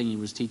main thing he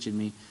was teaching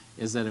me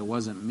is that it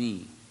wasn't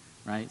me,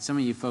 right? Some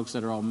of you folks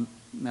that are all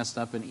messed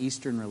up in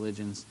Eastern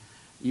religions,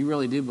 you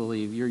really do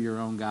believe you're your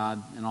own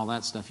God and all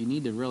that stuff. You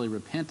need to really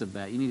repent of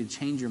that. You need to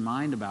change your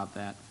mind about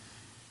that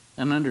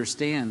and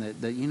understand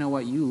that you know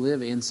what? You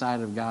live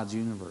inside of God's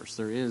universe.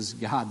 There is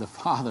God the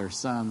Father,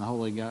 Son, the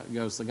Holy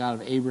Ghost, the God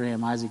of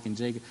Abraham, Isaac, and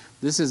Jacob.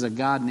 This is a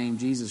God named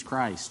Jesus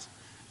Christ.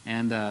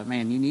 And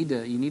man, you need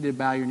to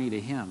bow your knee to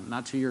him,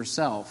 not to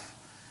yourself,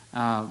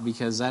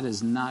 because that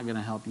is not going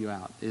to help you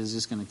out. It is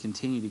just going to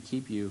continue to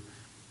keep you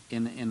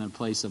in a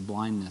place of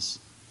blindness.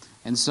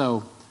 And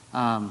so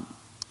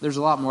there's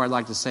a lot more I'd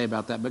like to say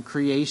about that, but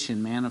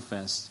creation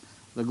manifests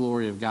the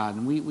glory of God.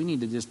 And we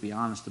need to just be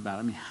honest about it.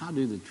 I mean, how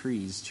do the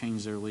trees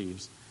change their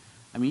leaves?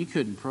 I mean, you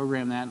couldn't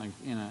program that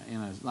in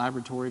a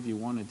laboratory if you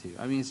wanted to.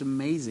 I mean, it's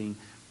amazing.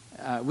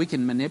 We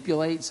can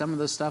manipulate some of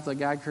the stuff that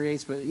God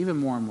creates, but even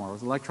more and more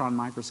with electron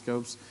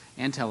microscopes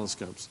and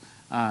telescopes,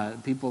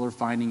 people are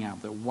finding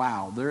out that,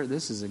 wow,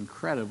 this is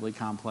incredibly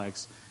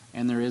complex,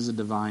 and there is a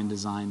divine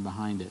design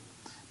behind it.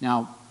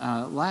 Now,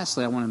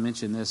 lastly, I want to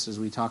mention this as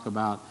we talk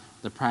about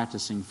the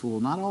practicing fool.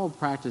 Not all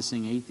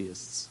practicing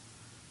atheists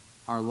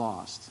are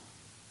lost.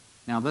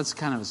 Now, that's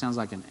it sounds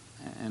like an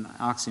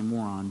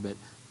oxymoron, but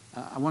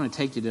I want to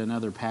take you to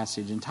another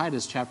passage. In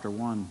Titus chapter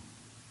 1,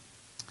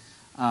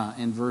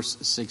 in verse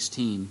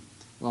 16,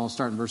 well, I'll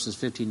start in verses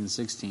 15 and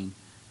 16.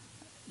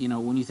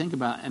 When you think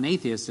about an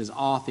atheist is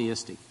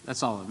atheistic.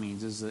 That's all it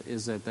means,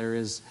 is that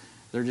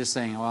they're just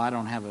saying, well, I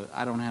don't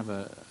have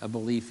a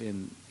belief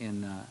in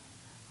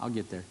I'll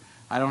get there.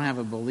 I don't have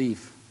a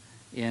belief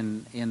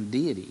in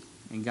deity,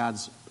 in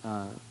God's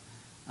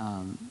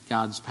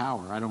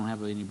power. I don't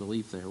have any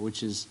belief there,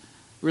 which is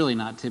really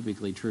not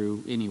typically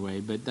true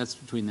anyway, but that's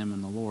between them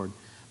and the Lord.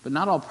 But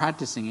not all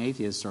practicing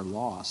atheists are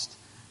lost.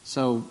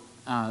 So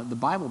the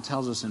Bible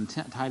tells us in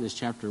Titus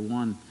chapter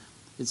 1,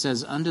 it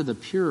says, unto the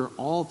pure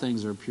all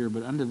things are pure,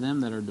 but unto them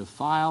that are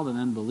defiled and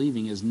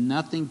unbelieving is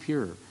nothing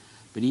pure,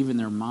 but even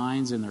their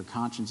minds and their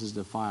consciences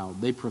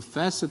defiled. They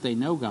profess that they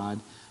know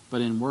God,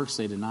 but in works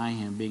they deny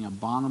him, being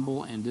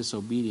abominable and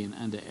disobedient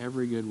unto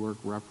every good work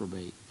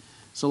reprobate.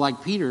 So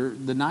like Peter,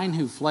 the 9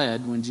 who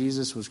fled when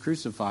Jesus was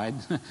crucified,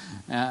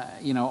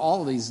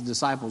 all of these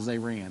disciples, they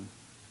ran.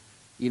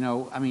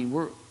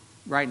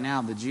 Right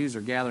now the Jews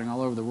are gathering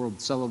all over the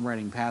world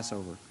celebrating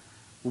Passover.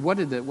 Well, what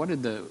did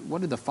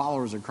the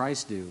followers of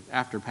Christ do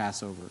after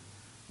Passover?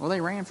 Well,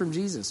 they ran from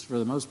Jesus for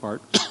the most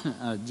part.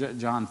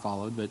 John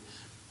followed, but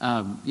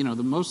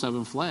the most of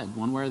them fled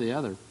one way or the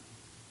other.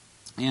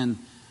 And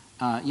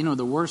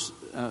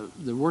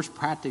the worst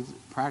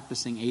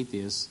practicing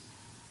atheists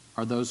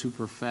are those who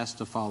profess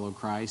to follow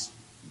Christ,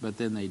 but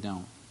then they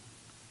don't.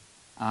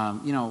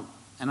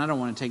 And I don't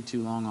want to take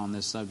too long on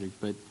this subject,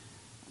 but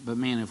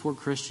man, if we're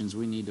Christians,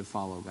 we need to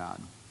follow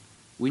God.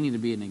 We need to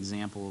be an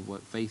example of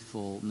what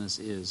faithfulness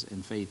is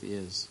and faith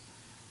is.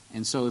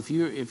 And so if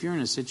you're in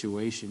a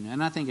situation,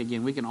 and I think,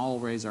 again, we can all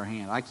raise our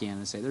hand. I can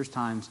and say there's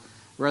times,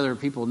 whether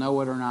people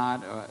know it or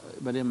not,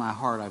 but in my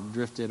heart I've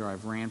drifted or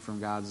I've ran from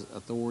God's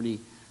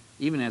authority,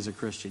 even as a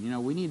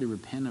Christian. We need to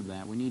repent of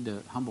that. We need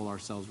to humble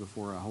ourselves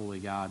before a holy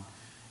God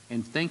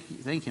and thank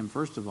him,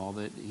 first of all,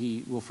 that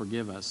he will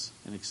forgive us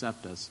and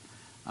accept us,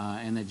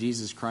 and that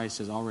Jesus Christ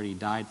has already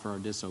died for our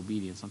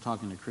disobedience. I'm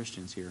talking to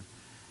Christians here.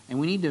 And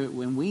we need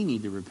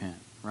to repent,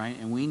 right?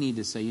 And we need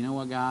to say, you know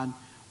what, God,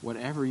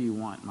 whatever you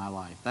want in my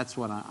life, that's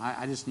what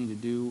I just need to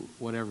do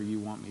whatever you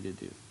want me to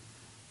do.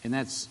 And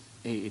that's,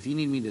 hey, if you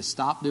need me to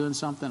stop doing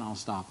something, I'll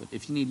stop it.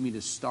 If you need me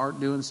to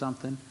start doing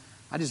something,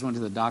 I just went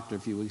to the doctor a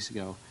few weeks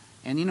ago.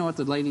 And you know what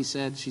the lady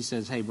said? She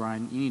says, hey,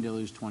 Brian, you need to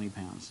lose 20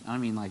 pounds. I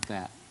mean like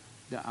that.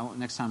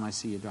 Next time I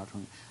see you, drop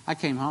 20. I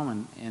came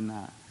home and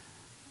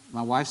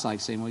my wife's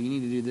like saying, well, you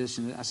need to do this.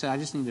 And I said, I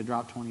just need to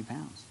drop 20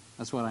 pounds.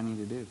 That's what I need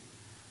to do.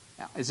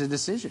 It's a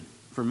decision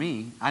for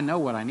me. I know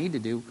what I need to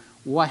do.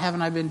 Why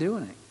haven't I been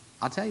doing it?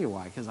 I'll tell you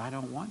why, because I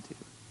don't want to,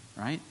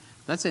 right?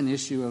 That's an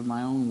issue of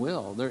my own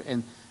will.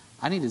 And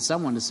I needed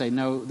someone to say,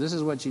 no, this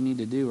is what you need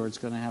to do or it's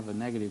going to have a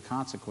negative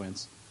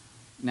consequence.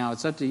 Now,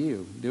 it's up to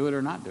you. Do it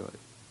or not do it.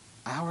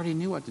 I already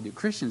knew what to do.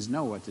 Christians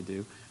know what to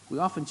do. We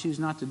often choose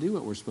not to do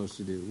what we're supposed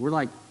to do. We're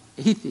like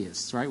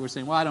atheists, right? We're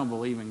saying, well, I don't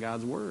believe in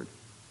God's word.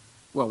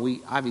 Well,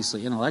 we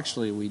obviously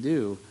intellectually we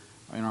do,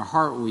 in our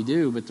heart we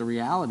do, but the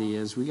reality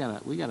is we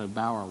gotta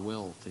bow our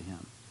will to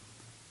Him.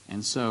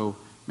 And so,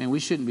 man, we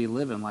shouldn't be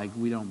living like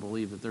we don't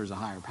believe that there's a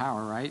higher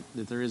power, right?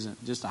 That there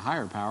isn't just a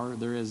higher power.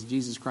 There is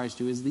Jesus Christ,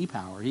 who is the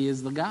power. He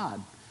is the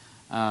God.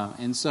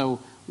 And so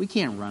we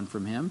can't run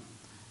from Him.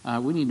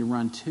 We need to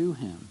run to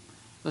Him.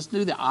 Let's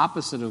do the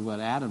opposite of what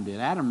Adam did.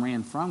 Adam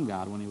ran from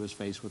God when he was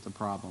faced with a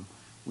problem.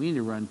 We need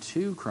to run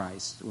to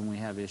Christ when we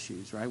have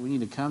issues, right? We need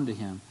to come to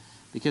Him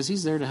because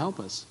He's there to help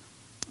us.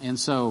 And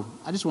so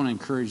I just want to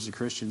encourage the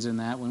Christians in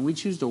that. When we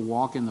choose to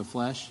walk in the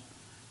flesh,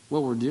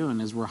 what we're doing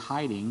is we're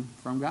hiding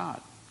from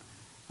God.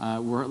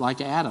 We're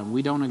like Adam.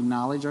 We don't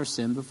acknowledge our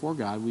sin before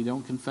God. We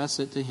don't confess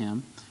it to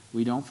Him.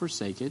 We don't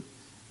forsake it.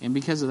 And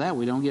because of that,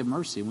 we don't get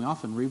mercy. And we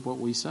often reap what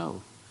we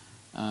sow.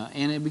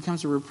 And it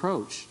becomes a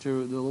reproach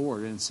to the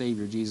Lord and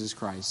Savior, Jesus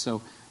Christ.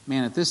 So,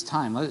 man, at this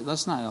time,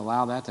 let's not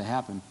allow that to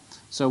happen.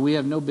 So we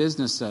have no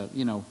business,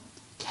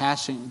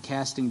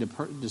 casting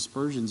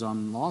dispersions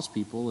on lost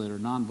people that are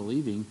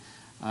non-believing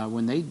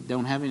when they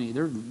don't have any.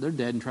 They're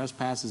dead in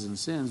trespasses and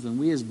sins. When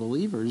we as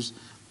believers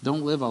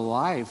don't live a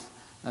life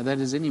that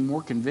is any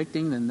more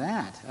convicting than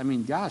that. I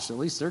mean, gosh, at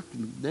least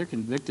they're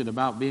convicted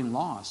about being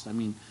lost. I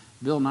mean,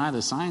 Bill Nye,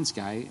 the science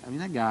guy, I mean,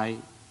 that guy,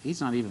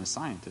 he's not even a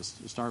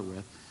scientist to start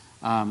with.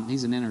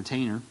 He's an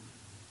entertainer.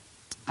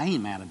 I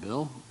ain't mad at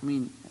Bill. I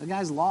mean, the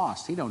guy's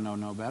lost. He don't know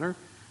no better.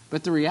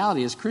 But the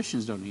reality is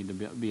Christians don't need to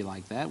be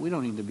like that. We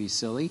don't need to be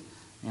silly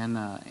and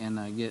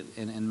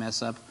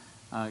mess up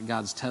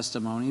God's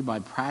testimony by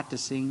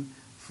practicing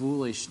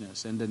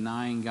foolishness and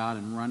denying God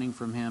and running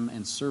from Him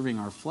and serving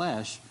our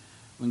flesh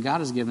when God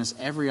has given us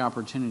every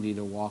opportunity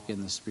to walk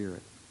in the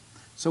Spirit.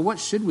 So what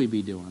should we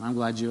be doing? I'm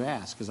glad you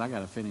asked because I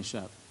got to finish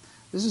up.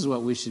 This is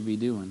what we should be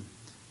doing.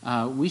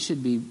 We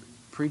should be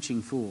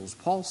preaching fools.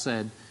 Paul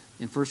said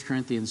in 1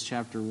 Corinthians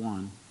chapter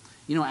 1,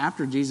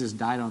 after Jesus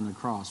died on the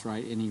cross,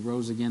 right, and He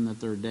rose again the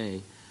third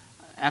day,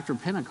 after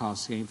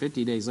Pentecost came,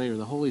 50 days later,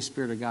 the Holy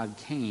Spirit of God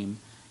came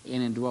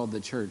and indwelled the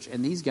church.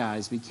 And these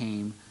guys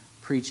became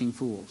preaching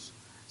fools.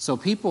 So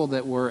people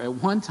that were at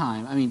one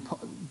time, I mean,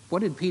 what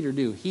did Peter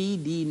do? He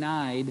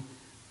denied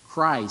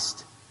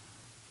Christ.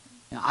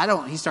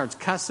 He starts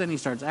cussing, he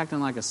starts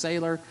acting like a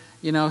sailor.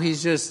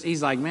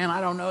 He's like, man,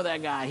 I don't know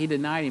that guy. He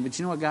denied Him. But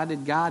you know what God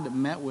did? God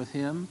met with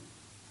him.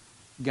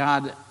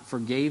 God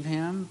forgave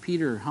him.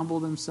 Peter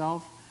humbled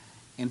himself.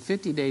 And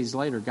 50 days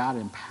later, God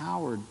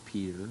empowered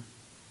Peter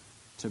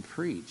to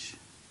preach.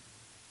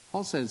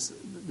 Paul says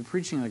the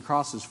preaching of the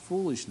cross is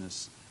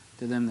foolishness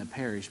to them that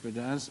perish, but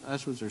to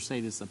us which are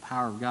saved, it's the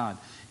power of God.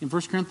 In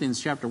 1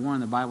 Corinthians chapter 1,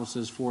 the Bible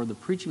says, for the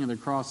preaching of the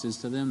cross is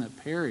to them that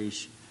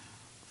perish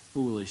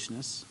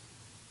foolishness.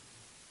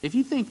 If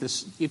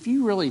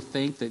you really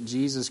think that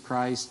Jesus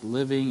Christ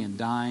living and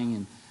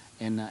dying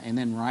and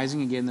then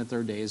rising again the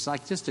third day is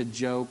like just a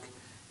joke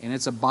and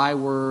it's a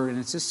byword and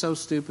it's just so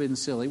stupid and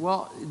silly,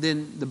 well,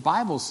 then the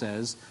Bible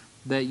says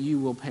that you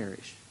will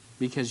perish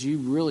because you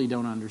really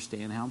don't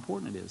understand how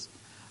important it is.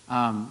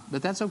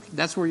 But that's okay.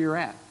 That's where you're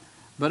at.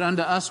 But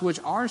unto us which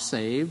are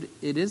saved,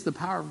 it is the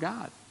power of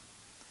God.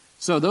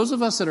 So those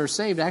of us that are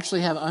saved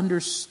actually have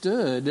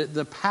understood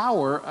the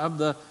power of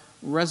the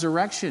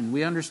resurrection.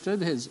 We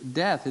understood His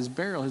death, His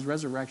burial, His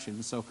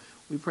resurrection. So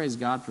we praise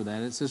God for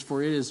that. It says,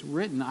 for it is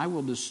written, I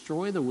will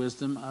destroy the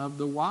wisdom of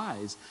the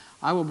wise.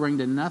 I will bring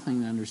to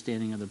nothing the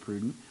understanding of the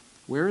prudent.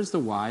 Where is the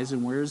wise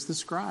and where is the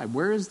scribe?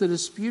 Where is the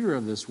disputer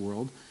of this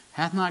world?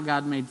 Hath not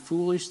God made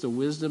foolish the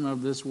wisdom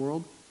of this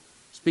world?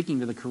 Speaking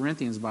to the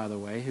Corinthians, by the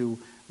way, who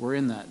were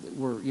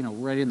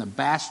right in the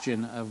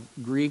bastion of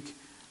Greek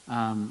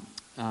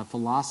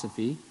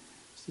philosophy.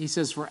 He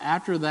says, for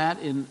after that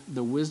in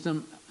the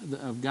wisdom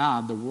of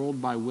God, the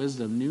world by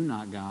wisdom knew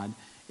not God.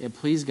 It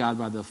pleased God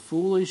by the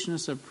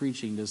foolishness of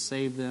preaching to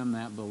save them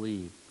that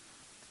believe.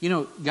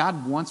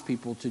 God wants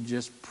people to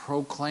just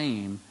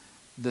proclaim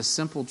the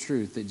simple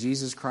truth that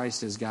Jesus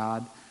Christ is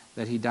God,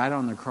 that He died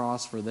on the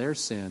cross for their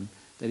sin,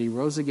 that He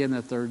rose again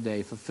the third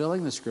day,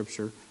 fulfilling the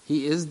Scripture.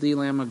 He is the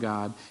Lamb of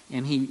God,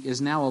 and He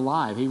is now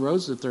alive. He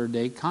rose the third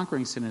day,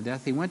 conquering sin and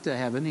death. He went to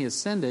heaven. He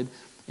ascended,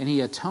 and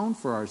He atoned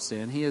for our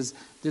sin. He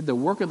did the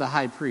work of the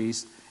high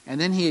priest, and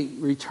then He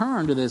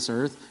returned to this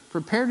earth,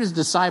 prepared His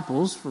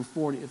disciples for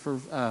 40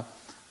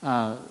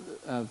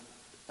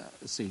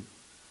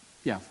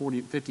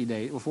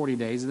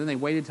 days, and then they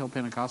waited till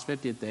Pentecost,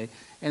 50th day,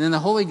 and then the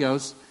Holy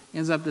Ghost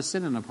ends up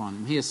descending upon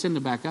Him. He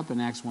ascended back up in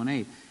Acts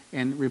 1:8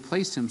 and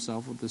replaced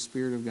Himself with the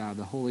Spirit of God,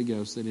 the Holy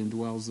Ghost that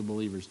indwells the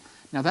believers.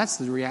 Now that's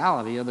the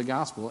reality of the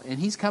gospel, and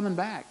He's coming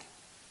back.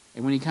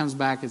 And when He comes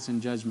back, it's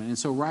in judgment. And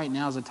so right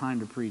now is the time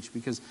to preach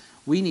because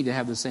we need to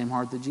have the same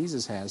heart that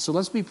Jesus has. So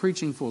let's be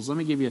preaching fools. Let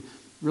me give you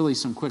really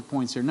some quick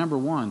points here. Number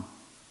one,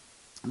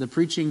 the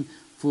preaching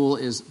fool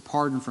is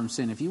pardoned from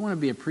sin. If you want to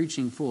be a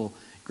preaching fool,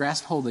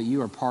 grasp hold that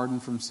you are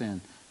pardoned from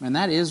sin. Man,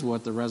 that is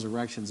what the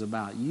resurrection's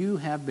about. You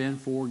have been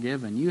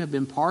forgiven. You have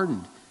been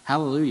pardoned.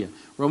 Hallelujah.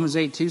 Romans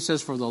 8:2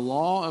 says, for the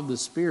law of the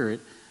Spirit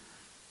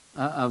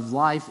of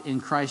life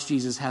in Christ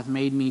Jesus hath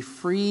made me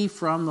free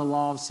from the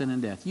law of sin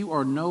and death. You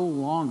are no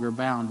longer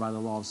bound by the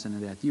law of sin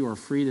and death. You are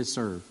free to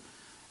serve.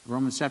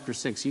 Romans chapter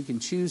 6, you can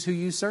choose who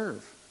you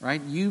serve,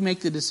 right? You make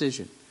the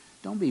decision.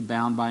 Don't be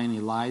bound by any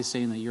lies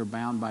saying that you're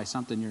bound by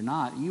something you're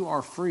not. You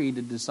are free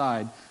to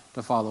decide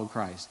to follow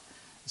Christ.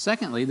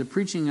 Secondly, the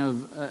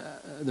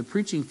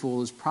preaching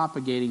fool is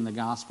propagating the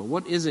gospel.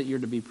 What is it you're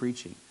to be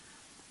preaching?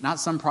 Not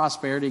some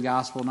prosperity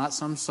gospel, not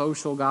some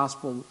social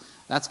gospel.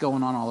 That's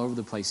going on all over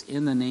the place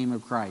in the name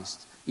of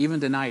Christ. Even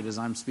tonight as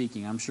I'm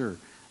speaking, I'm sure.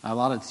 A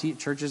lot of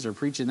churches are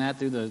preaching that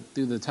through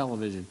the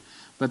television.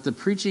 But the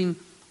preaching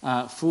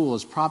fool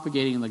is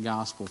propagating the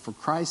gospel. For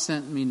Christ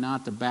sent me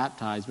not to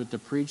baptize, but to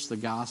preach the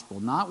gospel.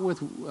 Not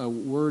with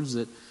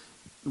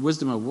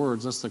wisdom of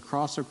words, lest the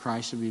cross of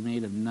Christ should be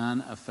made of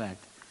none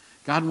effect.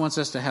 God wants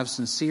us to have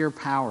sincere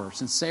power,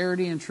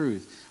 sincerity and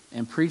truth,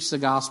 and preach the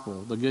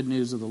gospel, the good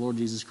news of the Lord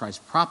Jesus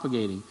Christ,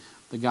 propagating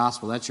the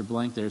gospel. That's your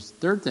blank there.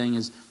 Third thing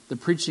is the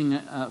preaching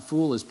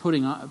fool is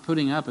putting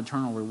up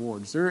eternal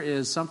rewards. There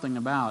is something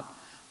about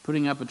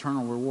putting up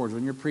eternal rewards.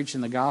 When you're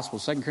preaching the gospel,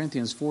 2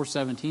 Corinthians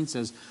 4:17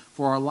 says,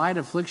 For our light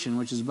affliction,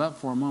 which is but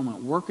for a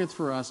moment, worketh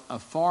for us a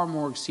far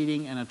more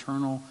exceeding and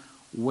eternal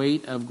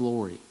weight of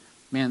glory.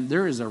 Man,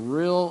 there is a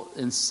real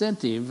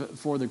incentive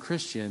for the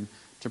Christian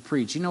to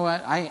preach. You know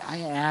what? I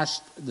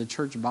asked the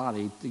church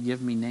body to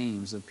give me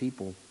names of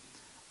people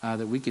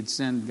that we could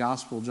send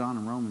Gospel, John,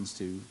 and Romans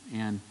to.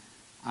 And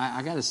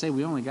I got to say,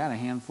 we only got a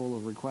handful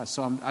of requests.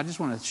 So I just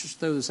want to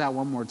throw this out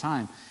one more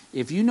time.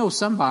 If you know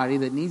somebody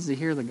that needs to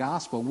hear the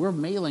gospel, we're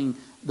mailing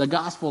the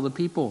gospel to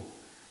people.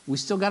 We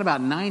still got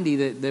about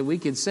 90 that we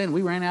could send.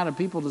 We ran out of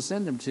people to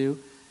send them to.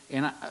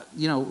 And,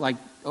 like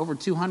over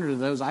 200 of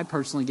those I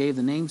personally gave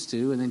the names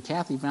to. And then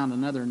Kathy found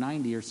another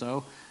 90 or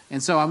so.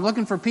 And so I'm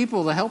looking for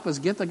people to help us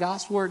get the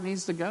gospel where it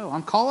needs to go.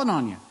 I'm calling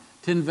on you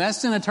to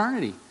invest in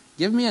eternity.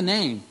 Give me a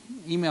name.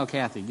 Email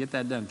Kathy. Get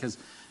that done. Because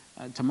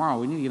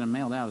tomorrow we need to get them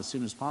mailed out as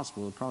soon as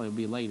possible. It'll probably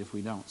be late if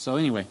we don't. So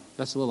anyway,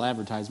 that's a little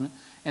advertisement.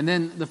 And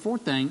then the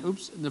fourth thing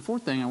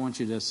I want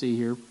you to see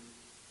here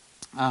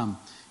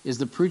is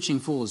the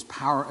preaching fool is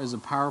a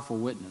powerful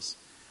witness.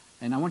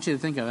 And I want you to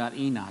think about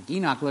Enoch.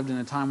 Enoch lived in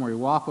a time where he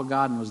walked with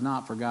God and was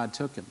not, for God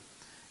took him.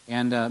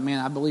 And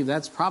I believe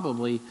that's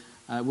probably...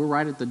 we're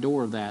right at the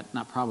door of that.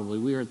 Not probably.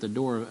 We are at the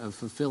door of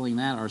fulfilling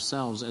that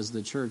ourselves as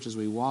the church as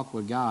we walk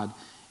with God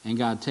and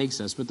God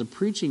takes us. But the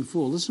preaching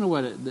fool, listen to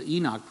what the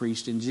Enoch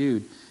preached in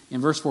Jude. In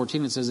verse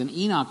 14 it says, And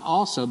Enoch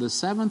also, the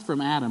seventh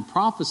from Adam,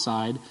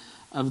 prophesied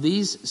of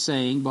these,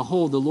 saying,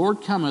 Behold, the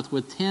Lord cometh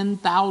with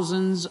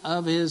 10,000s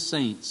of his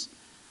saints.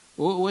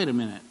 Well, wait a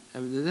minute.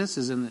 This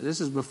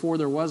is before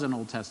there was an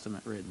Old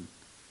Testament written.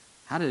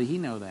 How did he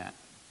know that?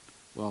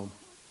 Well,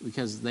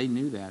 because they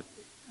knew that.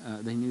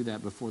 They knew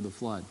that before the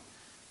flood.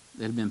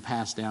 That had been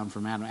passed down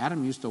from Adam.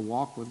 Adam used to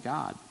walk with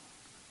God.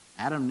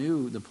 Adam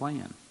knew the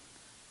plan.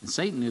 And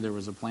Satan knew there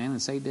was a plan,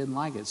 and Satan didn't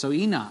like it. So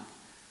Enoch,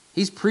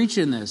 he's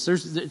preaching this.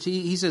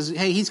 He says,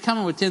 hey, he's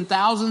coming with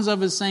 10,000s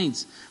of his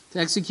saints to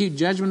execute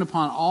judgment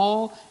upon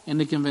all and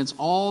to convince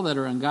all that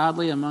are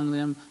ungodly among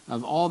them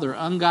of all their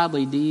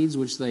ungodly deeds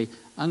which they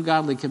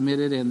ungodly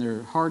committed and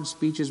their hard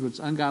speeches which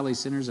ungodly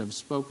sinners have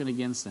spoken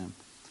against them.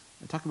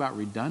 I talk about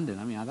redundant.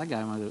 I mean, that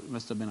guy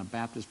must have been a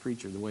Baptist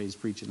preacher the way he's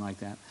preaching like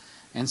that.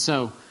 And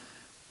so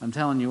I'm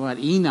telling you what,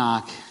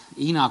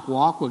 Enoch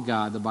walked with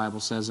God, the Bible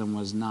says, and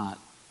was not.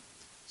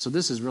 So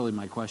this is really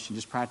my question,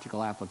 just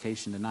practical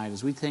application tonight.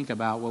 As we think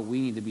about what we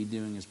need to be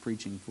doing as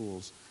preaching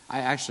fools. I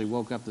actually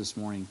woke up this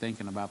morning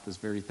thinking about this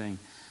very thing.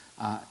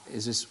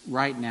 Is this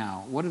right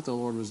now? What if the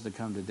Lord was to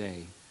come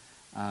today?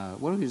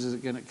 What if he was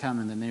going to come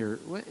in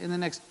the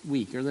next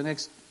week or the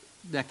next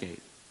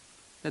decade?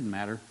 Doesn't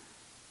matter.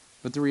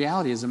 But the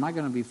reality is, am I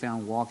going to be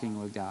found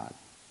walking with God?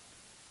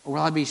 Or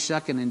will I be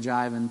shucking and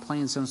jiving,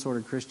 playing some sort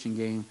of Christian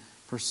game,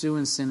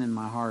 pursuing sin in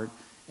my heart,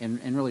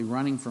 and really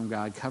running from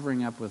God,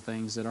 covering up with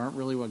things that aren't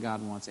really what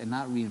God wants, and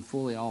not being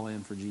fully all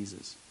in for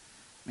Jesus?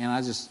 Man,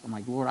 I'm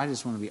like, Lord, I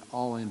just want to be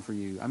all in for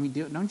you. I mean,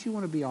 don't you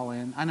want to be all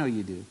in? I know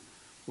you do.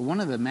 But one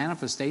of the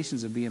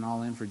manifestations of being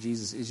all in for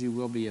Jesus is you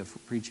will be a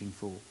preaching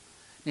fool.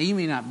 Now, you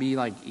may not be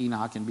like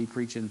Enoch and be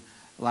preaching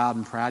loud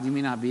and proud. You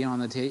may not be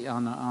on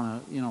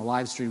a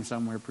live stream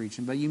somewhere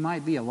preaching, but you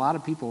might be. A lot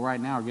of people right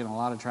now are getting a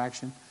lot of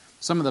traction.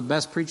 Some of the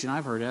best preaching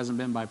I've heard hasn't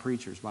been by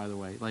preachers, by the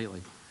way,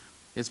 lately.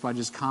 It's by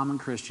just common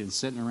Christians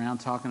sitting around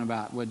talking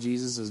about what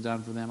Jesus has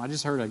done for them. I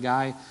just heard a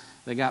guy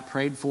that got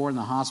prayed for in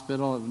the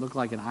hospital. It looked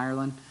like in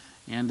Ireland.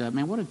 And,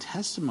 man, what a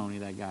testimony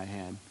that guy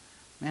had.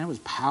 Man, it was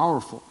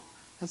powerful.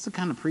 That's the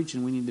kind of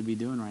preaching we need to be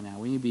doing right now.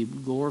 We need to be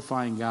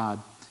glorifying God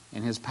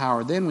and his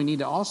power. Then we need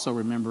to also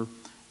remember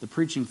the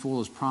preaching fool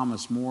has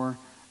promised more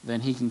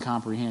than he can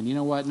comprehend. You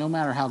know what? No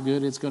matter how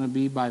good it's going to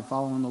be by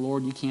following the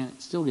Lord, you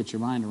can't still get your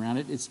mind around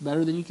it. It's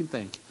better than you can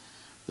think.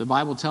 The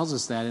Bible tells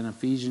us that in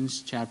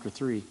Ephesians chapter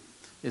 3.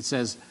 It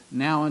says,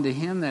 Now unto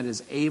him that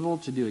is able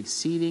to do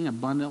exceeding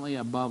abundantly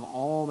above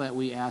all that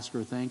we ask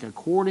or think,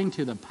 according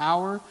to the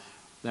power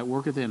that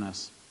worketh in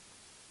us.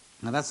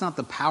 Now that's not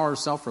the power of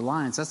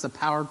self-reliance. That's the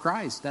power of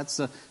Christ. That's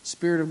the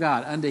Spirit of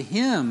God. Unto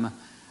him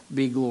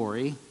be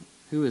glory.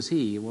 Who is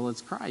he? Well,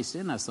 it's Christ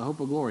in us, the hope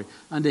of glory.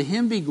 Unto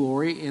him be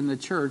glory in the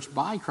church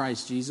by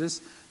Christ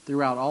Jesus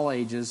throughout all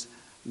ages,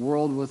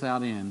 world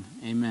without end.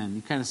 Amen.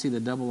 You kind of see the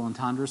double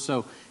entendre.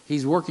 So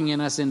he's working in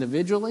us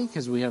individually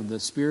because we have the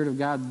Spirit of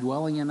God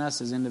dwelling in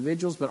us as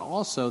individuals, but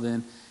also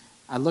then,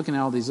 I'm looking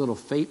at all these little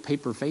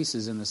paper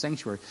faces in the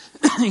sanctuary.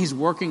 He's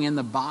working in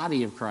the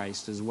body of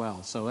Christ as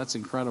well. So that's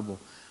incredible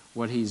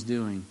what he's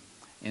doing.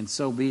 And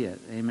so be it.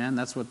 Amen.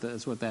 That's what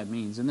that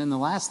means. And then the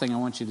last thing I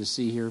want you to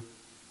see here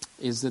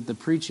is that the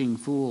preaching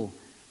fool,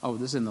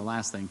 this isn't the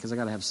last thing because I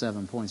got to have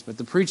 7 points, but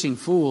the preaching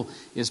fool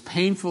is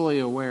painfully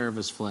aware of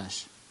his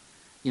flesh.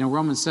 You know,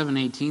 Romans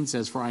 7:18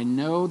 says, "For I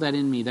know that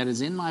in me, that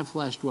is in my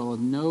flesh, dwelleth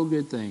no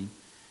good thing.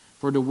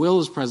 For the will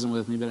is present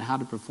with me, but how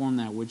to perform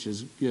that which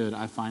is good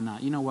I find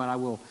not." You know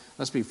what,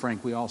 let's be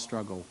frank, we all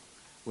struggle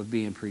with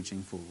being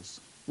preaching fools.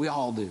 We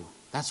all do.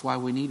 That's why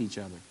we need each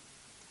other.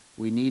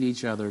 We need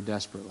each other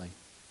desperately.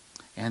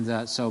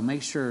 And so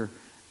make sure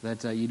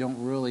that you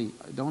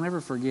don't ever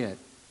forget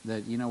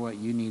that, you know what,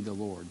 you need the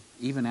Lord,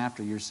 even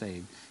after you're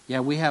saved. Yeah,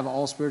 we have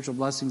all spiritual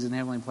blessings in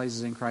heavenly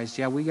places in Christ.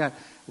 Yeah, we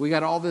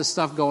got all this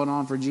stuff going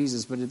on for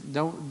Jesus, but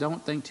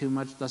don't think too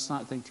much. Let's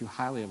not think too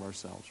highly of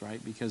ourselves,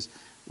 right? Because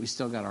we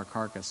still got our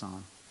carcass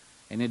on,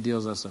 and it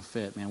deals us a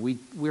fit, man.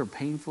 We're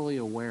painfully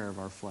aware of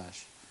our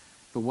flesh.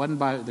 If it wasn't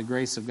by the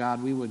grace of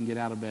God, we wouldn't get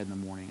out of bed in the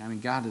morning. I mean,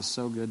 God is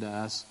so good to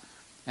us.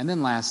 And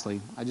then lastly,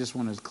 I just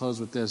want to close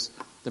with this.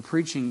 The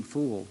preaching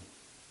fool.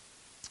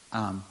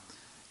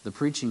 The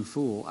preaching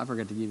fool. I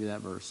forgot to give you that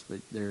verse,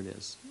 but there it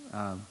is.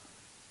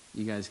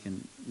 You guys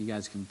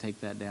can take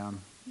that down,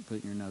 put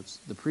it in your notes.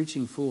 The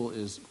preaching fool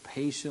is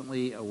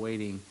patiently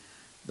awaiting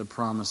the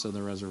promise of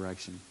the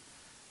resurrection.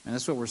 And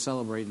that's what we're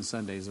celebrating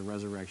Sundays, the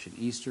resurrection.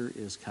 Easter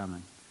is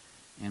coming.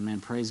 And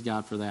man, praise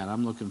God for that.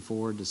 I'm looking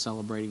forward to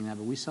celebrating that,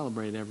 but we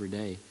celebrate it every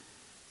day.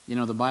 You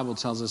know, the Bible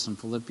tells us in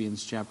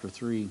Philippians chapter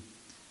 3,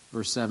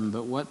 verse 7,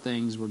 "But what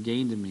things were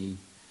gained to me,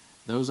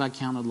 those I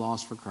counted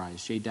loss for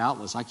Christ. Yea,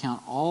 doubtless, I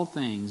count all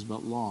things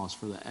but loss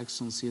for the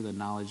excellency of the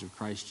knowledge of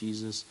Christ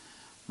Jesus,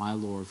 my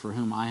Lord, for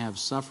whom I have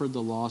suffered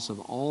the loss of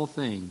all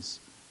things,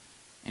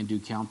 and do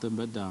count them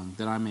but dung,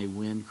 that I may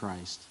win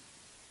Christ."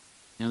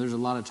 You know, there's a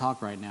lot of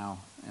talk right now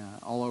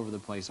all over the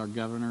place. Our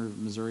governor of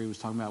Missouri was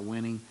talking about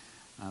winning.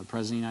 The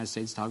President of the United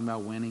States talking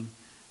about winning.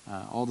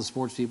 All the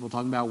sports people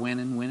talking about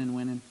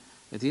winning.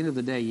 At the end of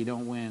the day, you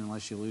don't win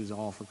unless you lose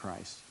all for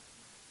Christ.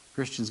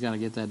 Christians got to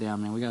get that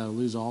down, man. We got to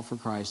lose all for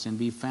Christ and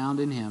be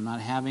found in him,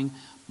 not having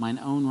mine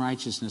own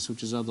righteousness,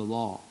 which is of the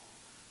law.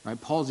 Right?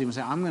 Paul's even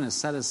saying, I'm going to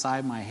set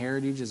aside my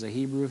heritage as a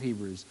Hebrew of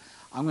Hebrews.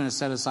 I'm going to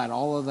set aside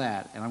all of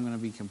that, and I'm going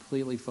to be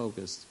completely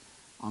focused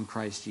on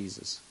Christ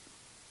Jesus.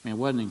 Man,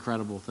 what an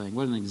incredible thing.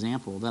 What an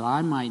example. That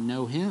I might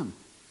know him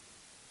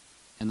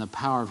and the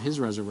power of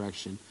his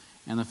resurrection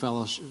and the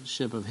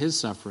fellowship of his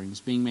sufferings,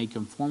 being made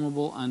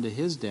conformable unto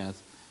his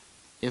death,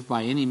 if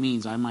by any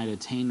means I might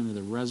attain unto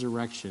the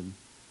resurrection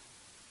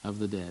of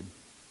the dead.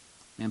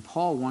 And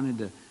Paul wanted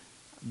to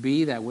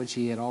be that which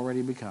he had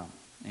already become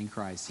in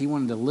Christ. He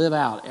wanted to live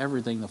out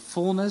everything, the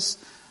fullness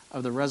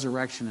of the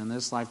resurrection in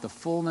this life, the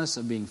fullness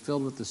of being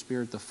filled with the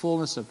Spirit, the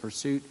fullness of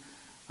pursuit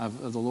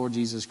of the Lord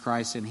Jesus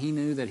Christ. And he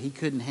knew that he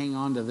couldn't hang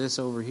on to this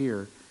over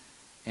here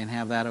and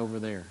have that over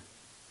there.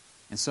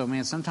 And so,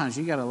 man, sometimes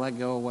you got to let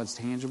go of what's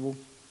tangible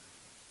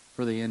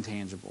for the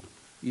intangible.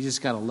 You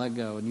just got to let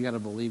go, and you got to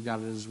believe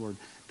God at his word.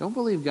 Don't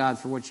believe God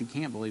for what you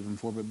can't believe him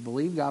for, but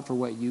believe God for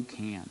what you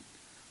can.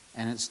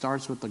 And it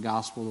starts with the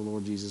gospel of the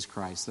Lord Jesus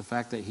Christ. The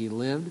fact that he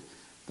lived,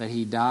 that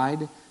he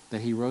died,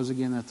 that he rose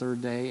again the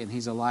third day, and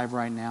he's alive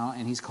right now,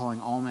 and he's calling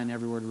all men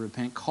everywhere to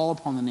repent. Call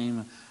upon the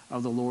name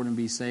of the Lord and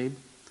be saved.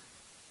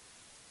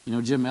 You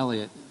know, Jim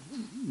Elliot,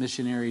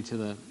 missionary to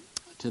the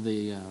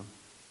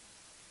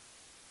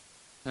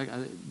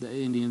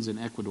Indians in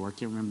Ecuador. I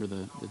can't remember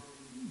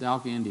the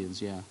Alca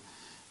Indians, yeah.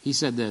 He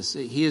said this,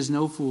 "He is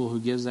no fool who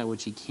gives that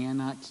which he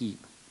cannot keep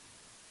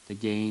to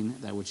gain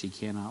that which he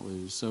cannot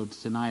lose." So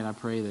tonight I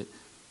pray that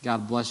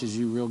God blesses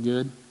you real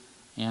good.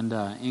 And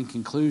in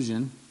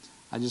conclusion,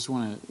 I just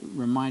want to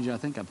remind you, I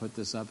think I put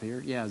this up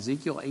here. Yeah,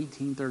 Ezekiel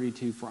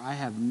 18:32, "For I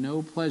have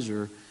no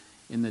pleasure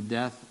in the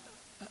death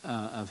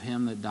of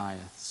him that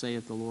dieth,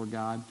 saith the Lord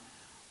God.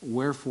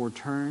 Wherefore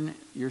turn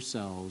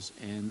yourselves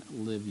and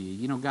live ye."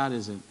 You know, God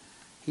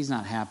he's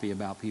not happy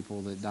about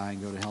people that die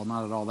and go to hell.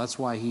 Not at all. That's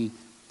why he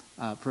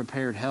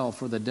prepared hell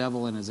for the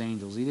devil and his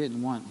angels. He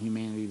didn't want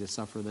humanity to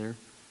suffer there.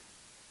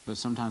 But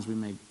sometimes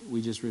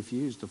we just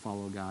refuse to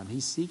follow God.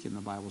 He's seeking,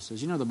 the Bible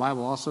says. You know, the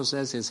Bible also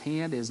says his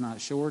hand is not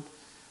short,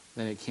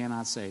 that it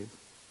cannot save.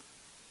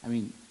 I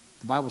mean,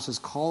 the Bible says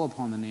call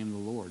upon the name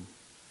of the Lord.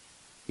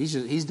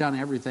 He's done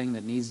everything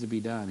that needs to be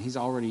done. He's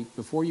already,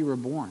 before you were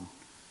born,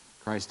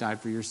 Christ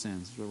died for your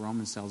sins. That's what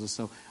Romans tells us.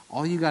 So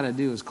all you got to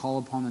do is call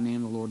upon the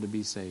name of the Lord to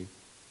be saved.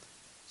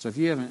 So if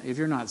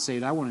you're not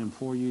saved, I want to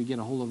implore you to get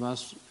a hold of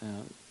us.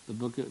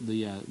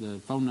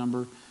 The phone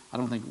number.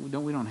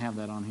 We don't have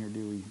that on here,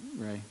 do we,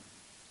 Ray?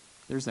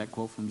 There's that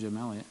quote from Jim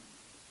Elliot.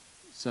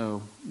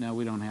 So no,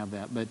 we don't have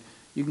that. But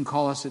you can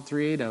call us at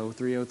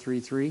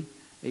 380-3033.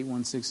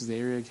 816 is the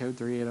area code,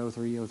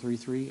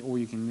 380-3033. Or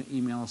you can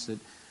email us at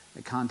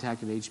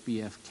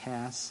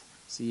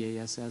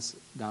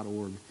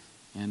contact@hbfcass.org.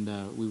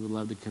 And we would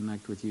love to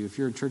connect with you. If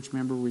you're a church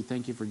member, we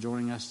thank you for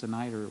joining us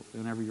tonight or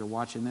whenever you're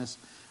watching this.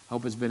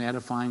 Hope it's been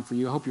edifying for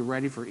you. I hope you're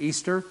ready for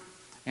Easter.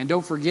 And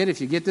don't forget,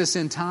 if you get this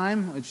in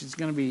time, which is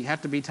going to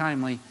have to be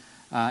timely,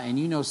 and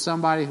you know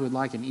somebody who would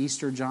like an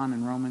Easter John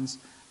and Romans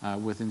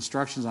with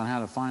instructions on how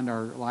to find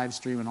our live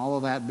stream and all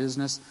of that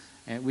business,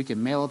 and we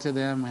can mail it to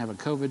them, have a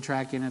COVID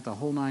track in it, the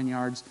whole 9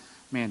 yards.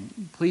 Man,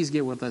 please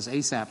get with us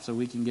ASAP so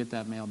we can get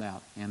that mailed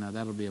out, and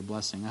that'll be a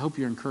blessing. I hope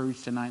you're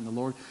encouraged tonight in the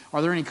Lord.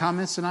 Are there any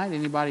comments tonight?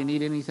 Anybody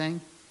need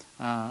anything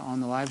on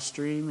the live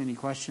stream? Any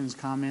questions,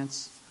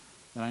 comments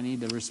that I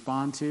need to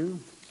respond to?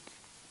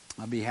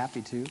 I'll be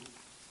happy to.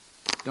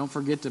 Don't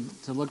forget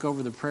to look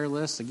over the prayer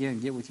list.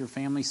 Again, get with your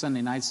family.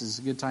 Sunday nights is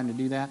a good time to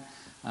do that,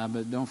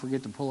 but don't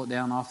forget to pull it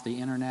down off the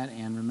internet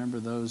and remember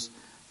those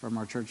from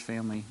our church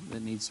family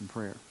that need some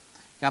prayer.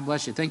 God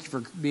bless you. Thank you for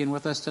being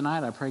with us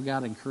tonight. I pray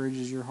God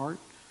encourages your heart.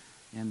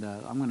 And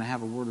I'm going to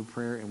have a word of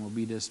prayer and we'll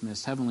be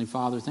dismissed. Heavenly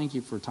Father, thank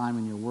you for time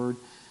in your word.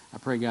 I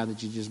pray, God,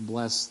 that you just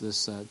bless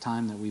this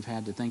time that we've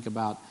had to think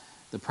about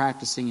the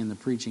practicing and the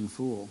preaching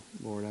fool.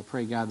 Lord, I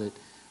pray, God, that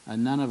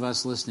none of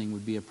us listening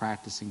would be a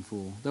practicing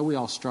fool. Though we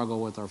all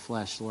struggle with our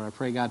flesh, Lord, I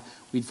pray, God,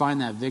 we'd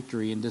find that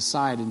victory and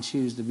decide and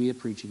choose to be a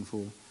preaching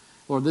fool.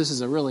 Lord, this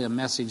is really a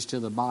message to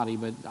the body,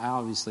 but I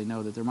obviously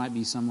know that there might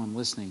be someone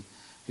listening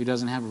who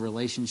doesn't have a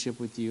relationship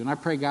with you. And I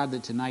pray, God,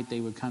 that tonight they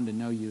would come to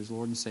know you as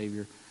Lord and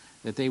Savior,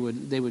 that they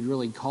would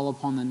really call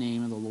upon the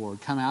name of the Lord,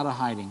 come out of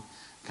hiding,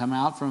 come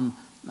out from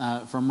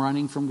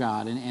running from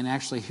God, and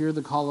actually hear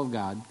the call of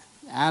God.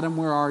 Adam,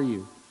 where are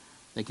you?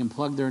 They can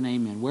plug their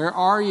name in. Where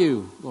are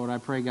you? Lord, I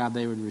pray, God,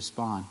 they would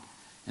respond,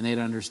 and they'd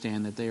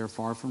understand that they are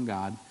far from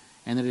God,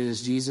 and that it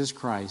is Jesus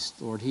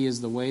Christ. Lord, He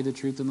is the way, the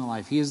truth, and the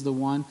life. He is the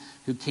one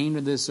who came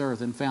to this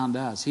earth and found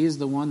us. He is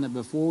the one that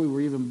before we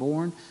were even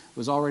born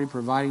was already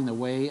providing the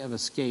way of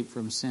escape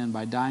from sin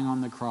by dying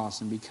on the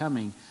cross and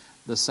becoming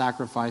the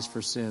sacrifice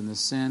for sin, the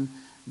sin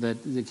that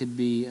could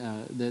be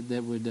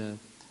that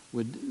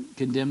would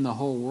condemn the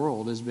whole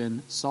world has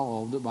been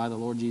solved by the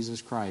Lord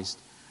Jesus Christ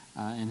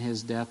in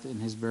His death, and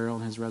His burial,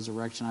 and His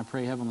resurrection. I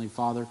pray, Heavenly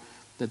Father,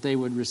 that they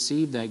would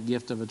receive that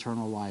gift of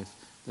eternal life,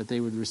 that they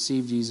would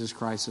receive Jesus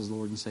Christ as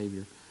Lord and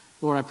Savior.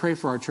 Lord, I pray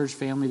for our church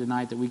family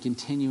tonight that we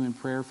continue in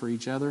prayer for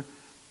each other.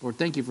 Lord,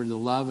 thank you for the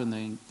love and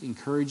the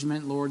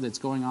encouragement, Lord, that's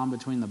going on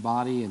between the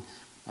body and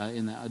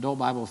in the adult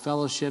Bible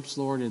fellowships,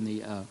 Lord, and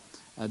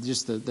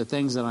just the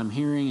things that I'm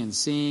hearing and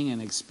seeing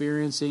and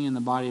experiencing in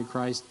the body of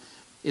Christ.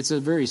 It's a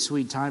very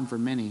sweet time for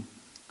many.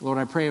 Lord,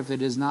 I pray if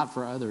it is not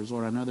for others.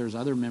 Lord, I know there's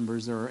other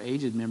members, there are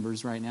aged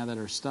members right now that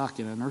are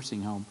stuck in a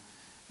nursing home,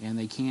 and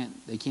they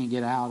can't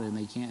get out,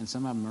 and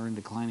some of them are in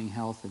declining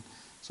health. And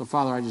so,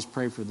 Father, I just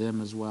pray for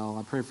them as well.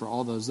 I pray for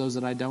all those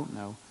that I don't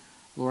know.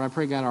 Lord, I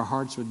pray, God, our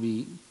hearts would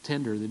be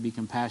tender, they'd be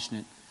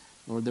compassionate.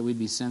 Lord, that we'd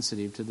be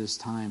sensitive to this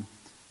time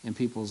in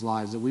people's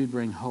lives, that we'd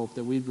bring hope,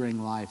 that we'd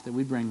bring life, that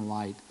we'd bring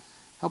light.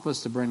 Help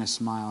us to bring a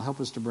smile.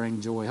 Help us to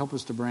bring joy. Help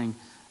us to bring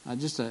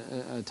just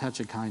a touch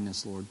of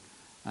kindness, Lord.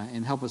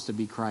 And help us to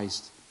be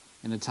Christ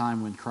in a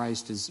time when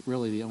Christ is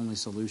really the only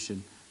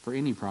solution for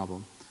any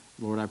problem.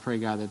 Lord, I pray,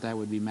 God, that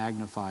would be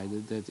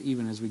magnified, that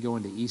even as we go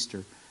into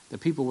Easter, that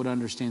people would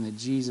understand that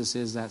Jesus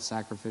is that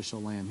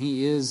sacrificial lamb.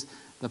 He is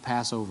the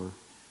Passover,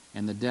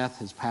 and the death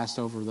has passed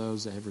over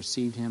those that have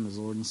received Him as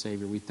Lord and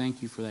Savior. We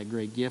thank you for that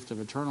great gift of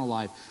eternal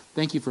life.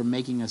 Thank you for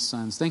making us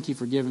sons. Thank you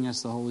for giving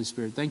us the Holy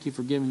Spirit. Thank you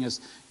for giving us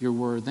your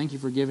word. Thank you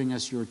for giving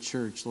us your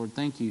church. Lord,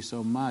 thank you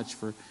so much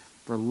for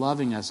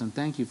loving us, and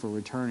thank you for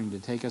returning to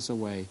take us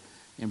away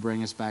and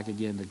bring us back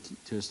again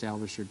to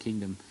establish your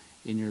kingdom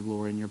in your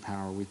glory and your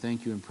power. We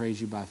thank you and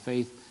praise you by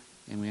faith,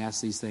 and we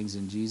ask these things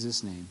in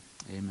Jesus' name.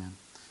 Amen.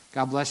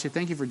 God bless you.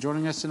 Thank you for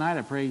joining us tonight.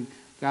 I pray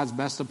God's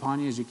best upon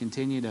you as you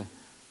continue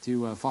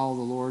to follow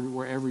the Lord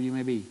wherever you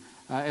may be.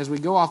 As we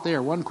go off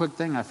there, one quick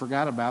thing I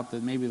forgot about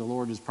that maybe the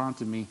Lord has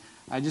prompted me.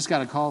 I just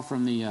got a call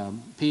from the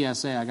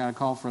PSA. I got a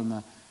call from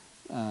the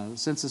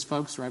census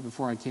folks right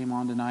before I came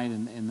on tonight,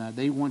 and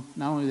they want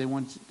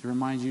to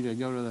remind you to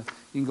you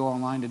can go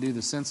online to do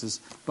the census,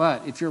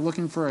 but if you're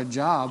looking for a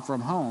job from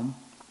home,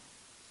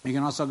 you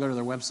can also go to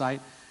their website,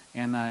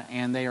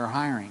 and they are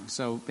hiring.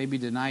 So maybe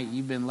tonight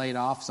you've been laid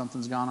off,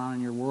 something's gone on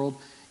in your world,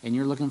 and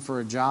you're looking for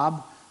a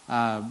job.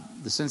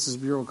 The Census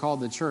Bureau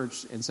called the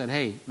church and said,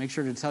 hey, make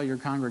sure to tell your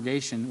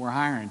congregation we're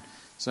hiring.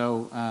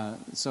 So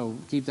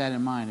keep that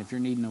in mind. If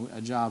you're needing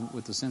a job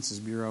with the Census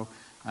Bureau,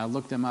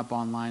 look them up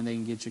online. They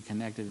can get you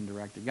connected and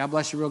directed. God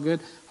bless you real good.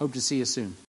 Hope to see you soon.